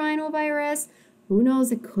likely a rhinovirus. Who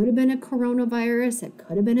knows? It could have been a coronavirus. It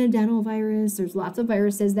could have been a adenovirus. There's lots of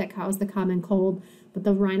viruses that cause the common cold, but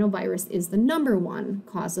the rhinovirus is the #1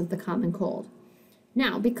 cause of the common cold.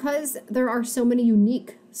 Now, because there are so many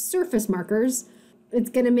unique surface markers, it's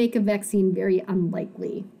going to make a vaccine very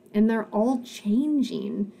unlikely. And they're all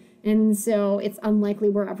changing. And so it's unlikely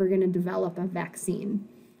we're ever going to develop a vaccine.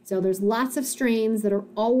 So there's lots of strains that are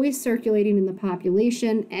always circulating in the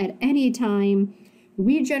population at any time.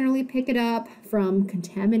 We generally pick it up from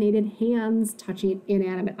contaminated hands touching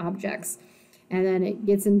inanimate objects, and then it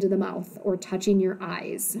gets into the mouth or touching your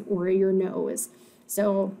eyes or your nose.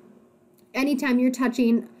 So anytime you're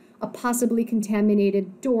touching a possibly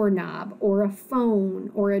contaminated doorknob or a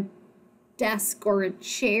phone or a desk or a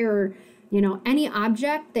chair, any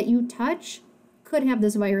object that you touch could have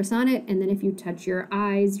this virus on it, and then if you touch your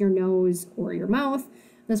eyes, your nose, or your mouth,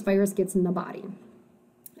 this virus gets in the body.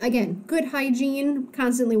 Again, good hygiene,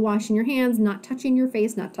 constantly washing your hands, not touching your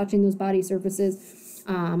face, not touching those body surfaces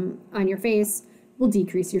on your face will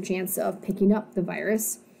decrease your chance of picking up the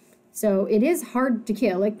virus. So it is hard to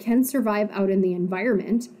kill. It can survive out in the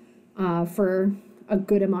environment for a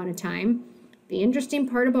good amount of time. The interesting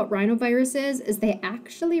part about rhinoviruses is they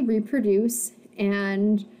actually reproduce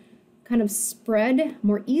and kind of spread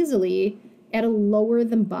more easily at a lower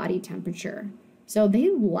than body temperature. So they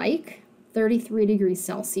like 33 degrees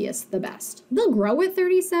Celsius the best. They'll grow at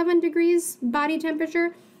 37 degrees body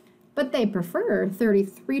temperature, but they prefer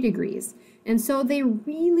 33 degrees. And so they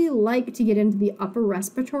really like to get into the upper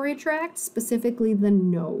respiratory tract, specifically the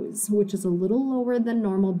nose, which is a little lower than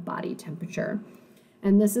normal body temperature.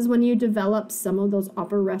 And this is when you develop some of those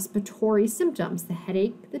upper respiratory symptoms, the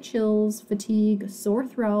headache, the chills, fatigue, sore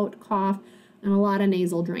throat, cough, and a lot of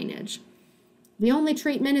nasal drainage. The only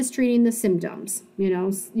treatment is treating the symptoms. You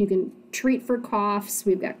know, you can treat for coughs.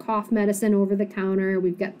 We've got cough medicine over the counter.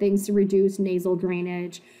 We've got things to reduce nasal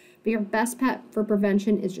drainage. But your best bet for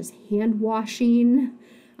prevention is just hand washing.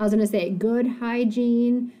 I was going to say good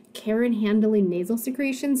hygiene, care in handling nasal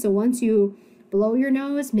secretion. So once you blow your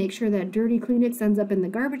nose, make sure that dirty Kleenex ends up in the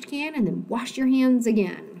garbage can and then wash your hands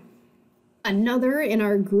again. Another in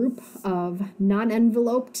our group of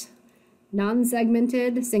non-enveloped,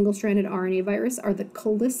 non-segmented, single-stranded RNA virus are the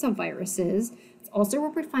caliciviruses. It's also where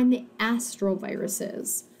we find the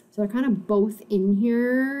astroviruses. So they're kind of both in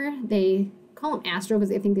here. They call them astro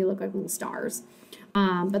because they think they look like little stars.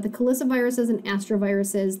 But the caliciviruses and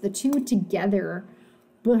astroviruses, the two together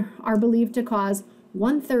are believed to cause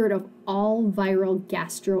 1/3 of all viral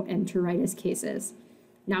gastroenteritis cases.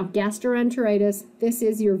 Now, gastroenteritis, this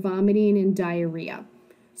is your vomiting and diarrhea.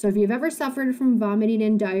 So if you've ever suffered from vomiting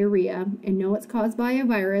and diarrhea and know it's caused by a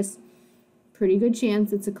virus, pretty good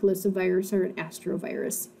chance it's a calicivirus or an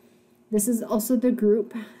astrovirus. This is also the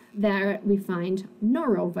group that we find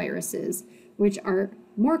noroviruses, which are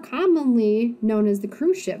more commonly known as the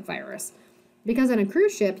cruise ship virus. Because on a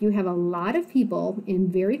cruise ship, you have a lot of people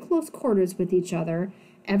in very close quarters with each other.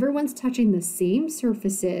 Everyone's touching the same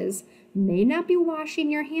surfaces, may not be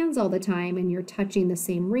washing your hands all the time, and you're touching the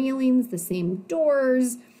same railings, the same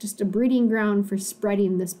doors, just a breeding ground for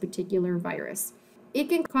spreading this particular virus. It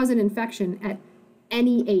can cause an infection at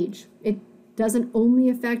any age. It doesn't only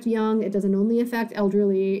affect young, it doesn't only affect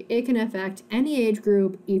elderly, it can affect any age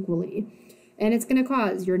group equally. And it's going to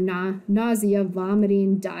cause your nausea,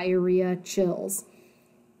 vomiting, diarrhea, chills.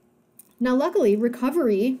 Now, luckily,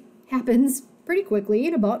 recovery happens pretty quickly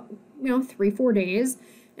in about 3-4 days,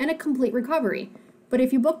 and a complete recovery. But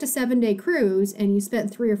if you booked a 7-day cruise and you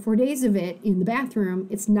spent 3 or 4 days of it in the bathroom,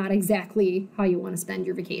 it's not exactly how you want to spend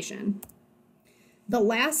your vacation. The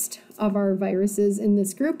last of our viruses in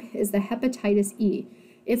this group is the hepatitis E.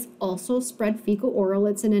 It's also spread fecal-oral.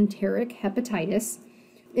 It's an enteric hepatitis.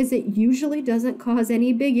 It usually doesn't cause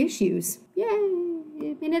any big issues. Yay!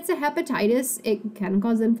 I mean, it's a hepatitis. It can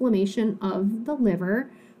cause inflammation of the liver,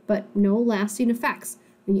 but no lasting effects.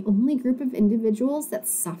 The only group of individuals that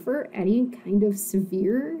suffer any kind of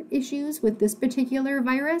severe issues with this particular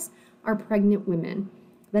virus are pregnant women.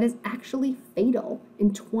 That is actually fatal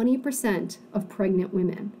in 20% of pregnant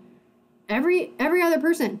women. Every other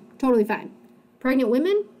person, totally fine. Pregnant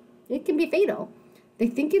women, it can be fatal. They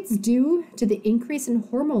think it's due to the increase in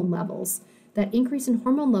hormone levels. That increase in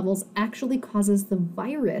hormone levels actually causes the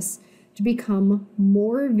virus to become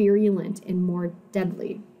more virulent and more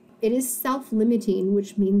deadly. It is self-limiting,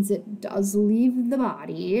 which means it does leave the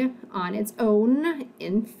body on its own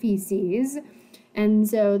in feces. And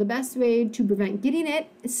so the best way to prevent getting it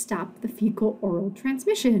is stop the fecal-oral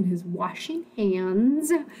transmission, is washing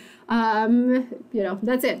hands.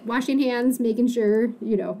 That's it. Washing hands, making sure,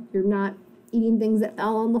 you're not eating things that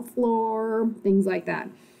fell on the floor, things like that.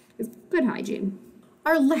 It's good hygiene.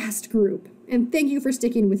 Our last group, and thank you for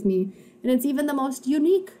sticking with me, and it's even the most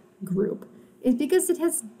unique group, is because it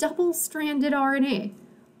has double-stranded RNA.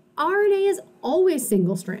 RNA is always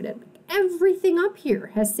single-stranded. Everything up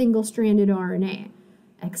here has single-stranded RNA,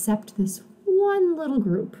 except this one little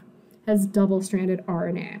group has double-stranded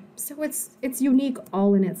RNA. So it's unique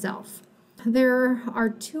all in itself. There are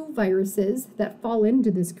 2 viruses that fall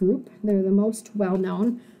into this group. They're the most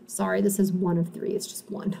well-known. Sorry, this is one of 3. It's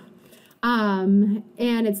just one. And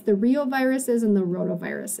it's the reoviruses and the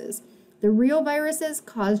rotaviruses. The reoviruses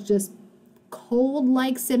cause just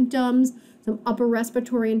cold-like symptoms, some upper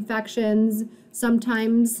respiratory infections,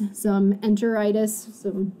 sometimes some enteritis,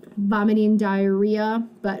 some vomiting, diarrhea,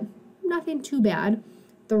 but nothing too bad.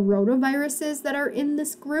 The rotaviruses that are in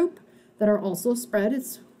this group that are also spread,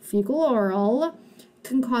 it's fecal-oral,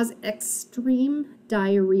 can cause extreme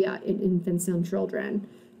diarrhea in infants and children,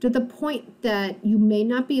 to the point that you may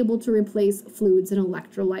not be able to replace fluids and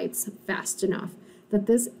electrolytes fast enough, that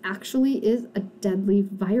this actually is a deadly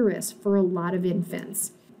virus for a lot of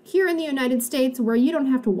infants. Here in the United States, where you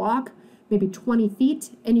don't have to walk maybe 20 feet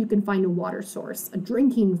and you can find a water source, a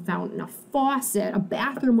drinking fountain, a faucet, a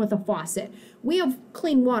bathroom with a faucet. We have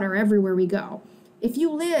clean water everywhere we go. If you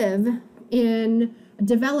live in a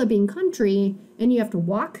developing country and you have to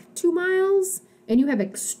walk 2 miles and you have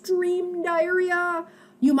extreme diarrhea,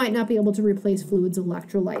 you might not be able to replace fluids,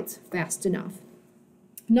 electrolytes fast enough.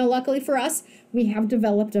 Now, luckily for us, we have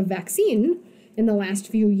developed a vaccine in the last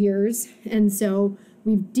few years, and so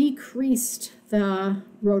we've decreased the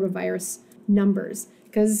rotavirus numbers,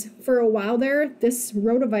 because for a while there, this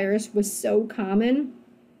rotavirus was so common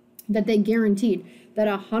that they guaranteed that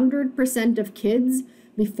 100% of kids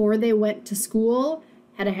before they went to school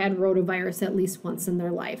had rotavirus at least once in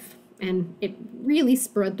their life. And it really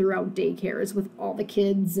spread throughout daycares with all the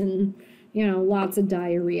kids and, lots of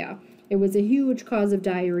diarrhea. It was a huge cause of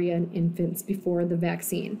diarrhea in infants before the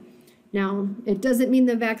vaccine. Now, it doesn't mean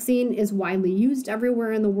the vaccine is widely used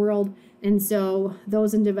everywhere in the world, and so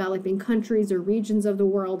those in developing countries or regions of the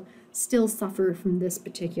world still suffer from this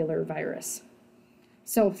particular virus.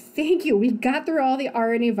 So thank you. We got through all the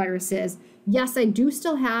RNA viruses. Yes, I do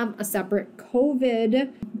still have a separate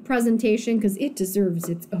COVID presentation because it deserves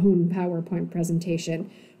its own PowerPoint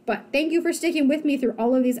presentation. But thank you for sticking with me through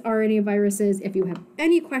all of these RNA viruses. If you have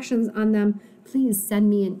any questions on them, please send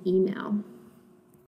me an email.